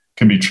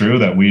can be true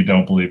that we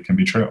don't believe can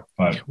be true.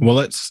 But well,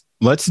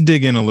 let's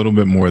dig in a little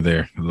bit more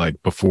there,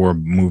 like before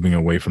moving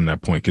away from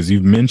that point, because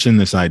you've mentioned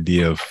this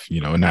idea of, you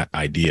know, not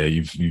idea,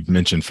 you've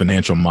mentioned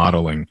financial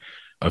modeling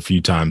a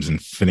few times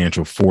and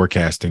financial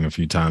forecasting a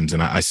few times.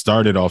 And I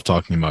started off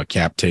talking about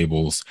cap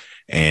tables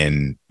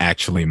and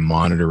actually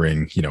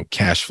monitoring, you know,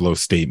 cash flow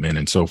statement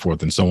and so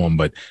forth and so on.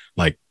 But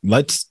like,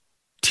 let's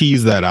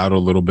tease that out a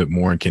little bit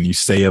more. And can you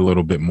say a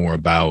little bit more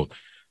about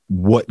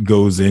what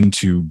goes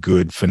into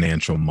good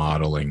financial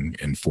modeling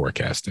and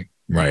forecasting,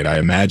 right? I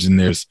imagine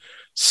there's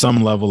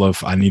some level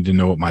of, I need to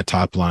know what my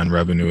top line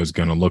revenue is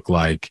going to look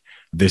like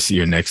this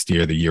year, next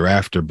year, the year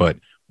after. But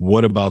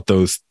what about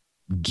those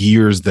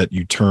gears that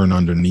you turn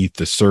underneath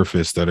the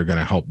surface that are going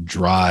to help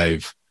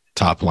drive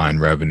top line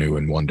revenue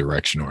in one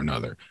direction or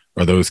another?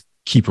 Or those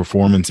key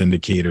performance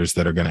indicators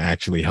that are going to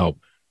actually help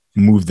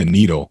move the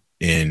needle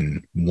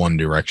in one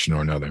direction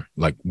or another?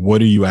 Like,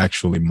 what are you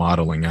actually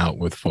modeling out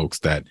with folks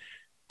that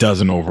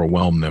doesn't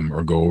overwhelm them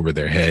or go over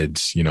their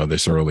heads, you know,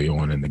 this early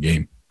on in the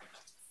game?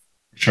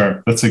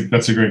 Sure. That's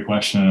a great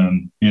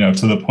question. You know,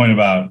 to the point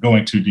about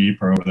going too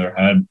deep or over their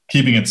head,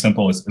 keeping it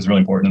simple is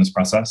really important in this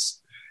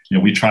process. You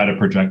know, we try to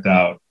project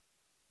out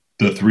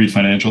the 3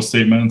 financial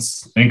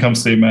statements: income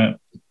statement,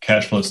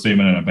 cash flow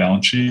statement, and a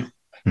balance sheet.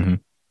 Mm-hmm.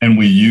 And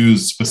we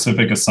use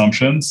specific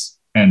assumptions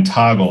and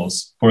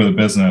toggles for the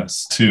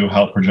business to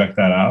help project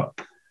that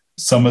out.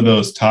 Some of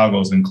those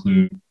toggles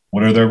include,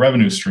 what are their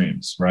revenue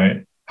streams,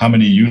 right? How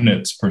many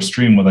units per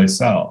stream will they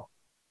sell?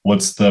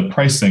 What's the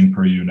pricing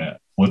per unit?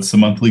 What's the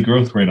monthly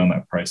growth rate on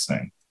that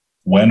pricing?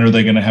 When are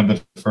they going to have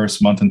the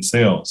first month in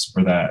sales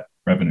for that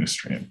revenue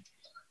stream?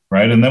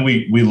 right? And then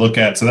we look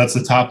at, so that's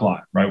the top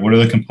line, right? What are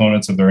the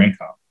components of their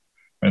income?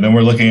 And then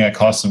we're looking at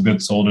cost of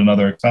goods sold and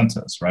other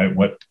expenses, right?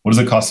 What does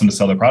it cost them to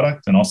sell their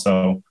product? And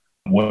also,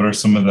 what are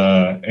some of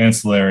the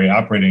ancillary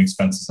operating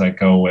expenses that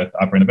go with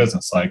operating the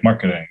business, like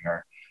marketing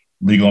or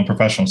legal and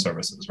professional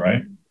services,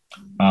 right?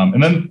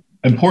 And then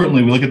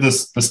importantly, we look at the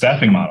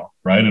staffing model,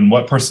 right? And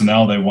what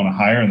personnel they want to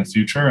hire in the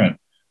future and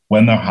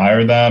when they'll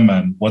hire them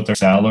and what their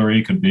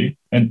salary could be.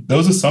 And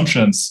those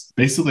assumptions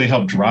basically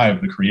help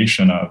drive the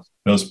creation of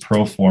those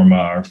pro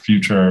forma or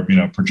future,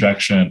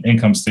 projection,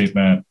 income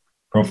statement,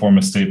 pro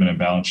forma statement, and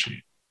balance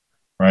sheet,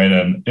 right?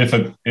 And if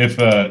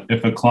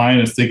a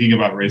client is thinking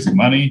about raising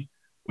money,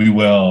 we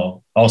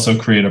will also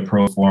create a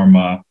pro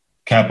forma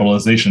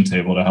capitalization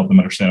table to help them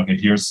understand, okay,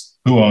 here's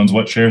who owns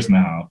what shares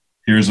now.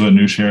 Here's what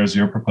new shares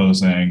you're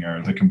proposing,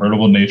 or the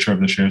convertible nature of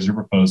the shares you're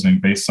proposing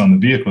based on the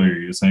vehicle you're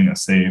using, a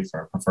SAFE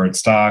or a preferred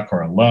stock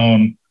or a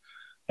loan.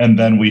 And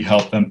then we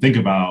help them think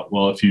about,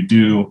 well, if you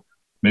do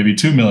maybe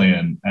 2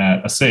 million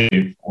at a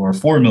SAFE or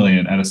 4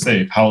 million at a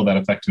SAFE, how will that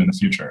affect you in the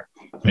future?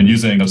 And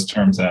using those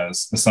terms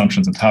as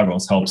assumptions and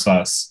toggles helps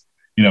us,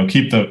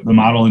 keep the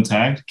model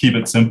intact, keep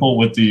it simple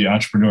with the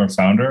entrepreneur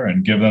founder,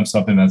 and give them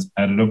something that's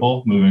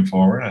editable moving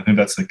forward. I think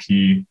that's the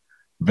key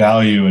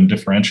value and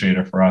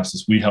differentiator for us,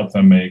 is we help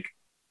them make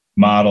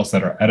models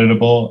that are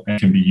editable and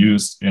can be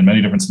used in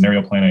many different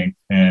scenario planning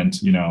and,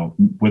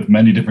 with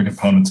many different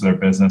components of their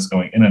business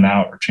going in and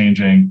out or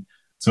changing.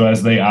 So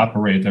as they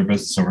operate their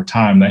business over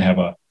time, they have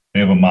a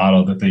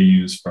model that they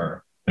use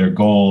for their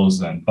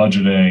goals and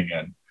budgeting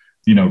and,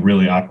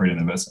 really operating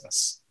the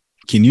business.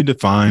 Can you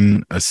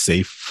define a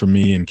SAFE for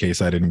me in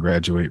case I didn't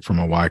graduate from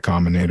a Y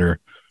Combinator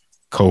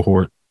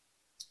cohort?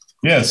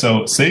 Yeah,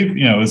 so SAFE,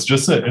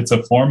 it's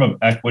a form of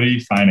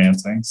equity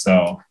financing.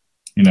 So,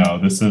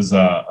 this is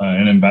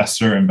an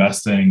investor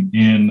investing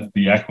in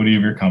the equity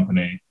of your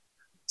company.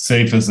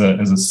 SAFE is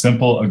a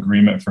simple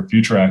agreement for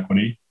future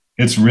equity.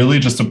 It's really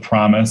just a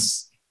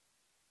promise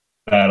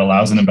that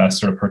allows an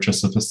investor to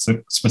purchase a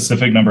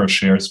specific number of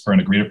shares for an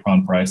agreed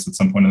upon price at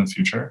some point in the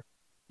future.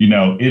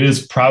 It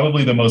is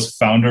probably the most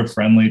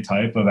founder-friendly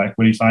type of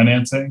equity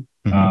financing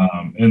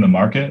in the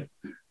market.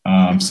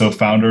 So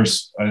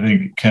founders, I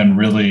think, can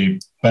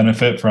really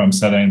benefit from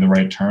setting the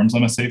right terms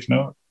on a SAFE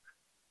note.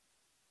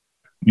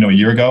 A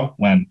year ago,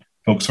 when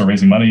folks were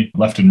raising money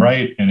left and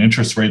right and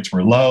interest rates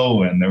were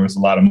low and there was a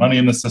lot of money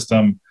in the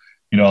system,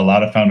 a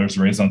lot of founders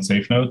raised on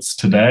SAFE notes.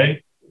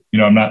 Today,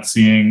 I'm not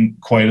seeing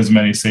quite as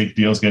many SAFE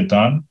deals get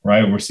done,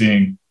 right? We're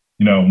seeing,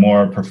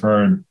 more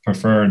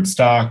preferred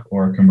stock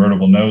or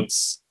convertible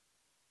notes,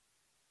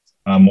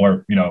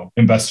 more,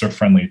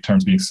 investor-friendly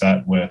terms being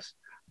set with,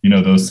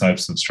 those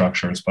types of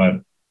structures.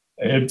 But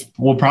it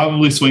will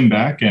probably swing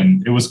back.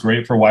 And it was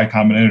great for Y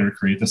Combinator to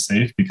create the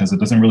SAFE because it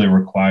doesn't really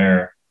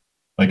require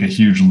like a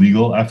huge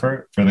legal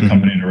effort for the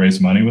company to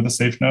raise money with a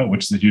SAFE note,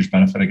 which is a huge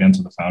benefit again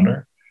to the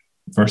founder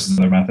versus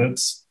other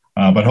methods.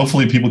 But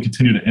hopefully people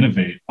continue to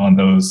innovate on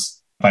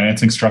those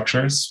financing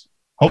structures,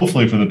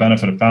 hopefully for the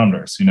benefit of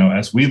founders.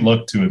 As we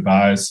look to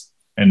advise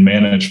and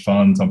manage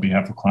funds on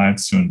behalf of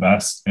clients to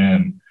invest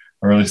in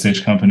early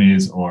stage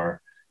companies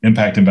or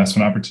impact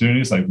investment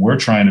opportunities, like we're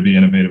trying to be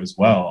innovative as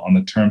well on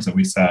the terms that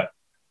we set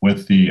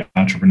with the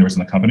entrepreneurs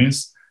and the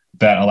companies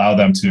that allow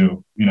them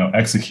to,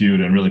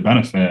 execute and really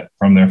benefit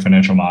from their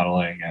financial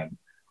modeling and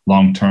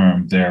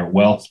long-term their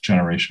wealth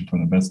generation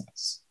from the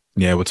business.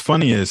 Yeah, what's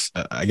funny is,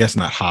 I guess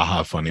not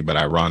funny, but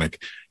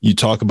ironic. You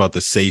talk about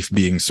the SAFE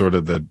being sort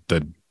of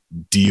the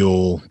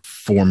deal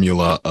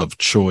formula of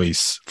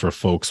choice for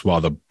folks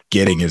while the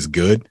getting is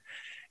good.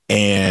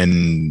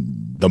 And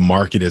the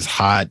market is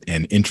hot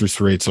and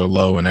interest rates are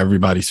low and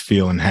everybody's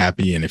feeling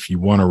happy. And if you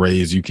want to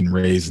raise, you can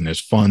raise. And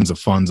there's funds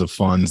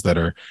that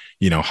are,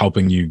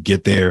 helping you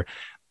get there.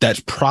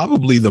 That's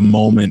probably the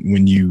moment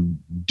when you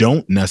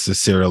don't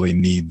necessarily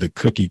need the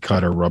cookie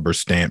cutter rubber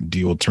stamp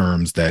deal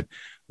terms that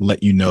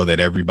let you know that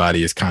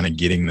everybody is kind of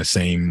getting the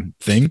same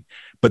thing.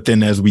 But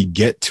then as we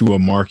get to a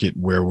market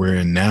where we're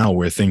in now,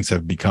 where things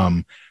have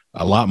become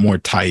a lot more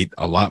tight,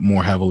 a lot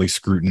more heavily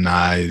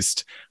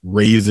scrutinized,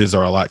 raises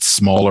are a lot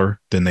smaller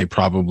than they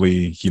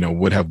probably,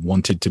 would have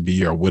wanted to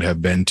be or would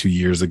have been 2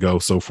 years ago,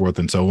 so forth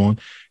and so on.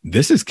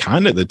 This is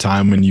kind of the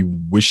time when you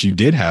wish you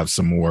did have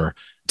some more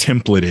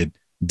templated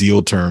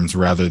deal terms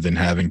rather than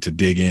having to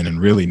dig in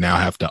and really now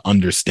have to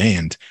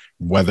understand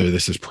whether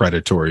this is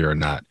predatory or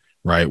not,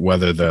 right?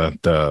 Whether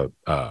the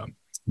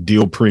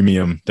deal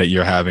premium that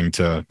you're having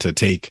to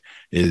take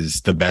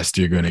is the best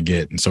you're going to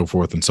get and so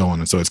forth and so on.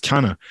 And so it's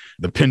kind of,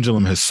 the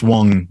pendulum has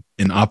swung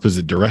in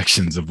opposite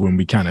directions of when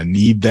we kind of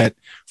need that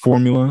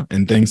formula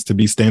and things to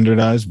be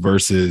standardized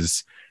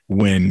versus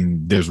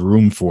when there's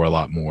room for a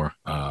lot more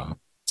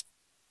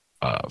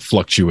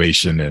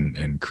fluctuation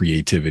and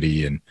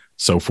creativity and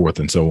so forth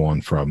and so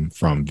on from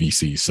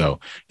VC.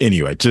 So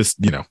anyway, just,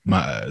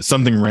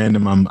 something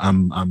random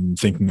I'm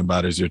thinking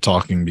about as you're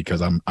talking,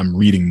 because I'm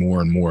reading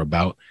more and more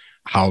about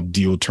how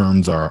deal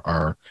terms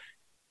are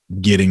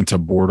getting to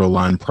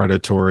borderline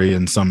predatory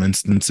in some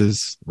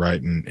instances,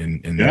 right?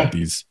 And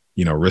these,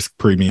 risk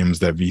premiums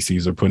that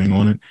VCs are putting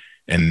on it.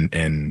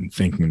 and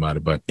thinking about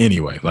it. But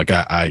anyway, like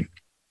I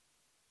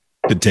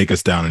could take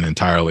us down an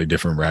entirely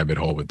different rabbit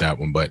hole with that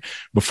one. But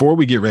before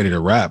we get ready to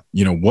wrap,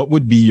 what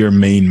would be your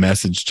main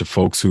message to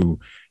folks who,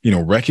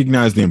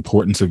 recognize the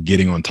importance of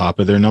getting on top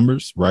of their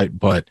numbers, right?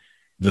 But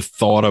the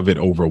thought of it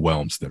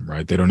overwhelms them,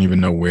 right? They don't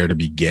even know where to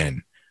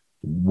begin.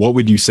 What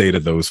would you say to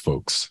those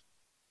folks?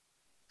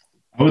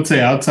 I would say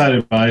outside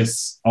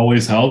advice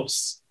always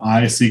helps.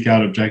 I seek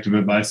out objective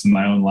advice in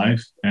my own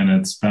life, and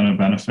it's been a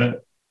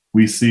benefit.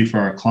 We see for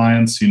our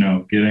clients,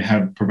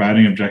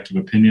 providing objective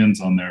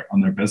opinions on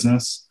their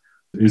business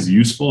is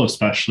useful,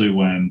 especially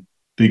when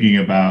thinking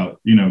about,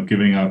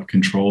 giving up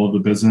control of the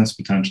business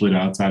potentially to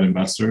outside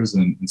investors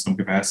in some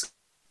capacities.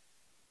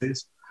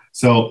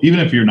 So even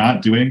if you're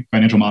not doing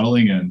financial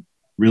modeling and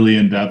really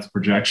in-depth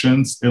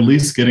projections, at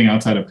least getting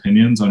outside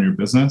opinions on your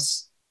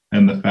business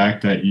and the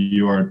fact that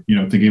you are,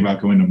 thinking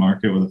about going to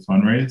market with a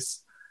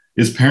fundraise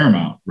is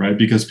paramount, right?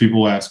 Because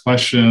people will ask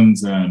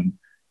questions and,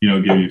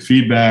 give you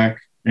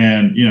feedback.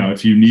 And,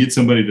 if you need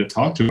somebody to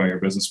talk to about your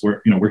business,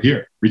 we're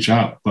here, reach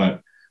out. But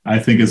I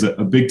think as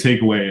a big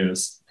takeaway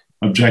is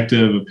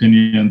objective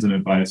opinions and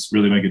advice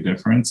really make a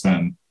difference.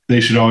 And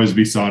they should always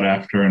be sought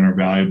after and are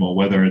valuable,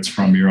 whether it's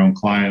from your own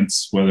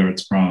clients, whether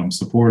it's from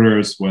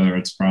supporters, whether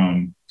it's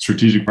from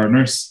strategic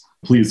partners.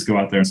 Please go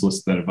out there and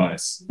solicit that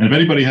advice. And if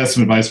anybody has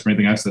some advice for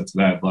anything I've said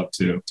today, I'd love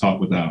to talk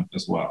with them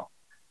as well.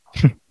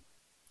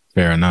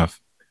 Fair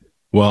enough.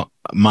 Well,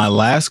 my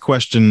last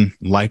question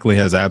likely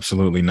has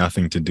absolutely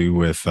nothing to do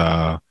with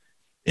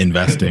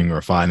investing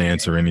or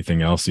finance or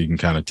anything else. So you can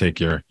kind of take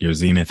your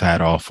Zenith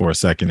hat off for a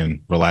second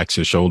and relax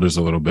your shoulders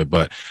a little bit.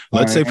 But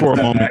let's say for a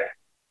moment,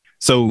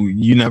 so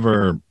you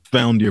never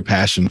found your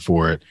passion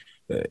for it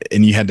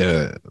and you had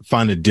to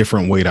find a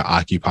different way to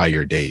occupy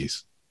your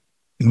days,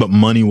 but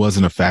money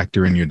wasn't a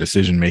factor in your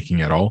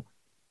decision-making at all.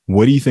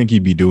 What do you think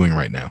you'd be doing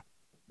right now?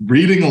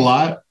 Reading a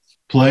lot,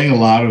 playing a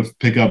lot of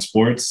pickup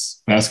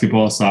sports,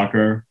 basketball,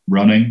 soccer,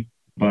 running,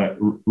 but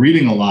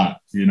reading a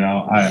lot.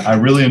 I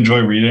really enjoy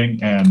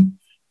reading, and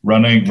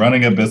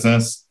running a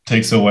business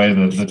takes away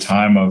the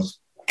time of,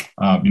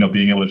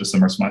 being able to just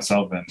immerse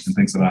myself in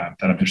things that I'm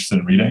interested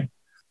in reading.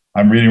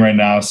 I'm reading right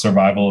now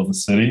Survival of the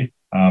City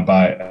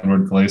by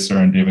Edward Glaser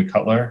and David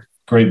Cutler.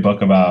 Great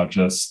book about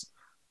just,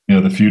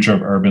 the future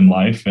of urban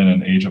life in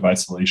an age of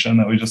isolation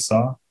that we just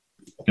saw.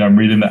 I'm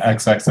reading The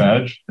XX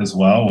Edge as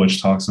well,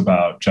 which talks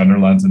about gender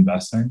lens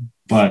investing.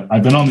 But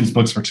I've been on these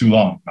books for too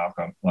long,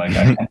 Malcolm. Like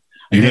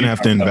you're going to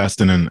have to invest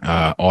in an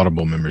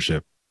Audible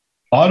membership.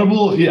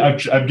 Audible, yeah,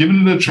 I've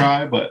given it a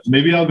try, but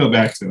maybe I'll go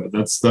back to it.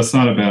 That's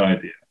not a bad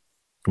idea.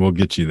 We'll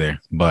get you there.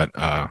 But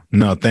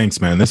no,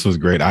 thanks, man. This was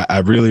great. I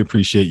really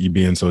appreciate you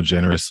being so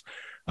generous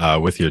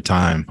with your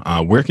time.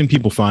 Where can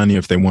people find you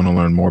if they want to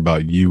learn more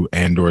about you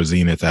and or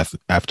Zenith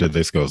after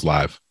this goes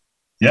live?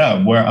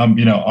 Yeah, where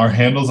our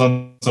handles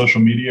on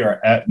social media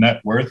are at Net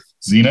Worth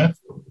Zenith.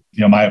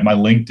 My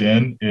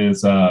LinkedIn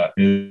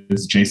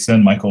is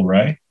Jason Michael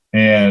Ray,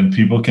 and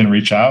people can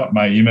reach out.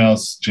 My email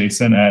is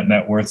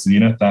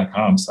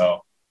jason@networthzenith.com.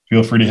 So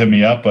feel free to hit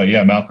me up. But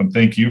yeah, Malcolm,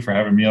 thank you for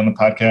having me on the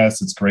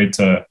podcast. It's great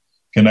to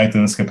connect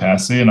in this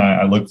capacity, and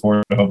I look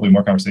forward to hopefully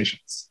more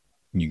conversations.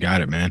 You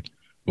got it, man.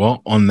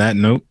 Well, on that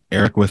note,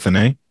 Eric with an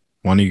A,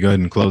 why don't you go ahead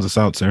and close us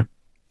out, sir?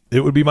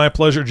 It would be my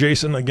pleasure,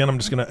 Jason. Again, I'm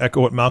just going to echo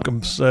what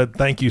Malcolm said.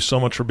 Thank you so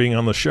much for being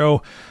on the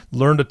show.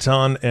 Learned a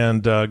ton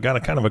and got a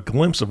kind of a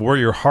glimpse of where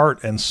your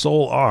heart and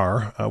soul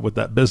are with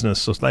that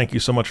business. So thank you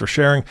so much for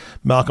sharing.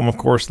 Malcolm, of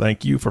course,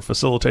 thank you for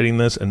facilitating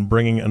this and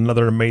bringing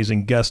another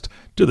amazing guest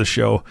to the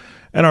show.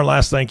 And our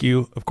last thank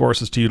you, of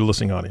course, is to you, the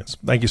listening audience.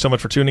 Thank you so much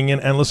for tuning in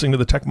and listening to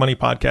the Tech Money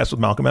Podcast with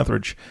Malcolm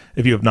Etheridge.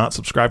 If you have not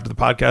subscribed to the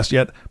podcast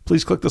yet,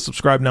 please click the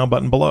subscribe now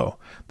button below.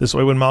 This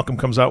way, when Malcolm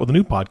comes out with a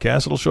new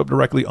podcast, it'll show up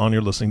directly on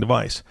your listening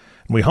device.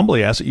 And we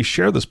humbly ask that you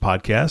share this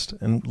podcast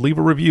and leave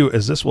a review,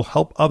 as this will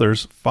help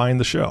others find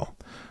the show.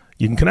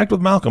 You can connect with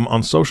Malcolm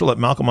on social at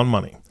Malcolm on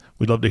Money.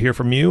 We'd love to hear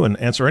from you and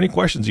answer any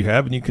questions you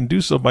have, and you can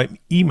do so by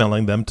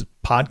emailing them to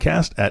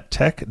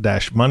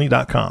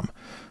podcast@tech-money.com.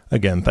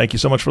 Again, thank you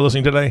so much for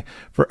listening today.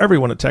 For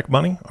everyone at Tech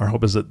Money, our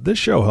hope is that this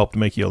show helped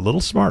make you a little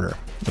smarter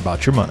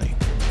about your money.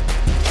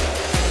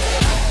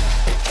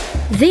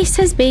 This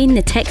has been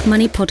the Tech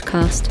Money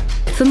Podcast.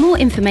 For more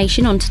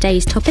information on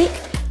today's topic,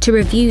 to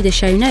review the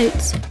show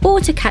notes,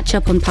 or to catch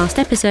up on past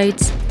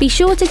episodes, be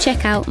sure to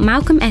check out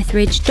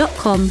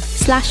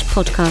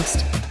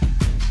malcolmetheridge.com/podcast.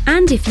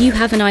 And if you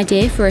have an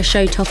idea for a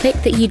show topic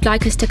that you'd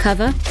like us to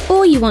cover,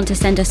 or you want to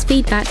send us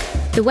feedback,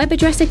 the web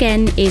address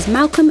again is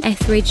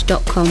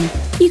malcolmetheridge.com.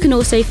 You can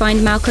also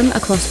find Malcolm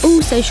across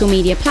all social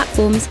media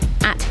platforms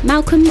at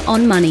Malcolm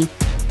on Money.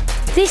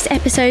 This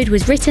episode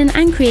was written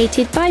and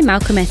created by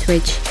Malcolm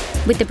Etheridge,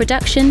 with the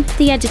production,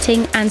 the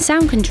editing and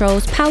sound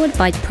controls powered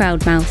by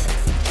Proudmouth.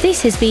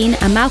 This has been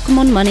a Malcolm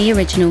on Money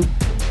original.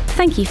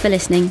 Thank you for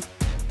listening.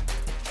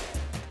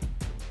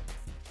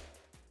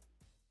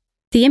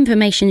 The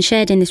information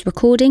shared in this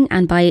recording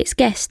and by its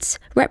guests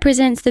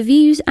represents the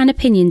views and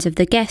opinions of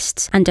the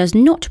guests and does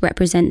not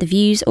represent the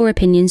views or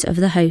opinions of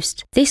the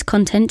host. This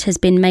content has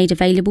been made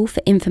available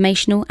for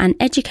informational and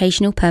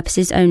educational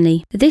purposes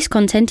only. This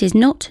content is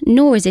not,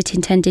 nor is it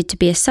intended to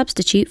be a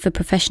substitute for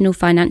professional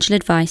financial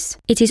advice.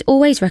 It is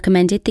always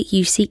recommended that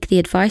you seek the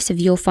advice of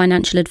your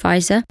financial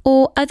advisor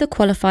or other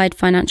qualified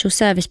financial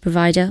service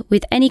provider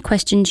with any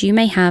questions you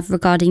may have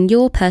regarding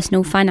your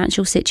personal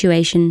financial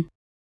situation.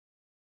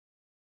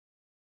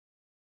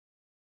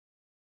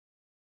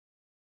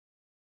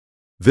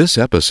 This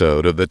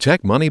episode of the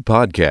Tech Money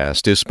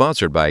Podcast is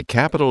sponsored by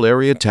Capital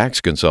Area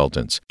Tax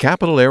Consultants.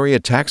 Capital Area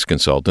Tax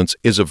Consultants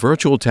is a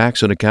virtual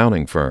tax and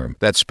accounting firm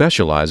that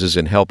specializes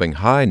in helping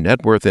high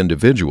net worth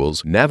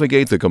individuals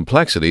navigate the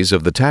complexities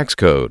of the tax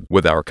code.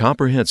 With our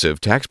comprehensive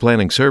tax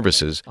planning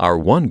services, our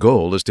one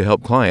goal is to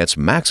help clients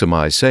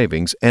maximize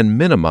savings and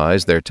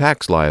minimize their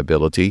tax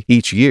liability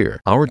each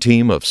year. Our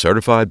team of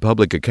certified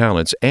public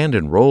accountants and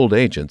enrolled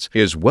agents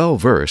is well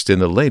versed in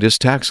the latest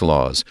tax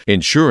laws,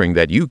 ensuring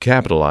that you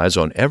capitalize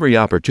on every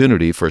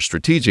opportunity for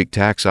strategic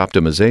tax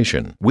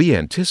optimization. We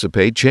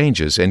anticipate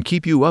changes and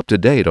keep you up to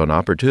date on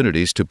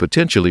opportunities to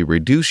potentially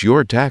reduce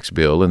your tax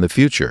bill in the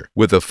future.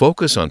 With a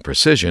focus on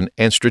precision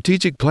and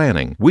strategic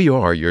planning, we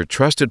are your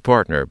trusted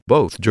partner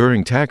both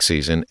during tax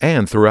season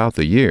and throughout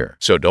the year.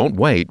 So don't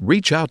wait.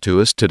 Reach out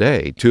to us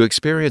today to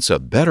experience a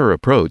better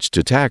approach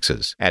to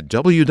taxes at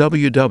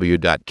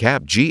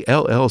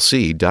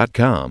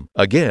www.capgllc.com.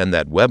 Again,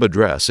 that web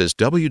address is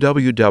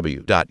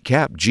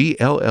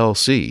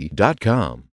www.capgllc.com.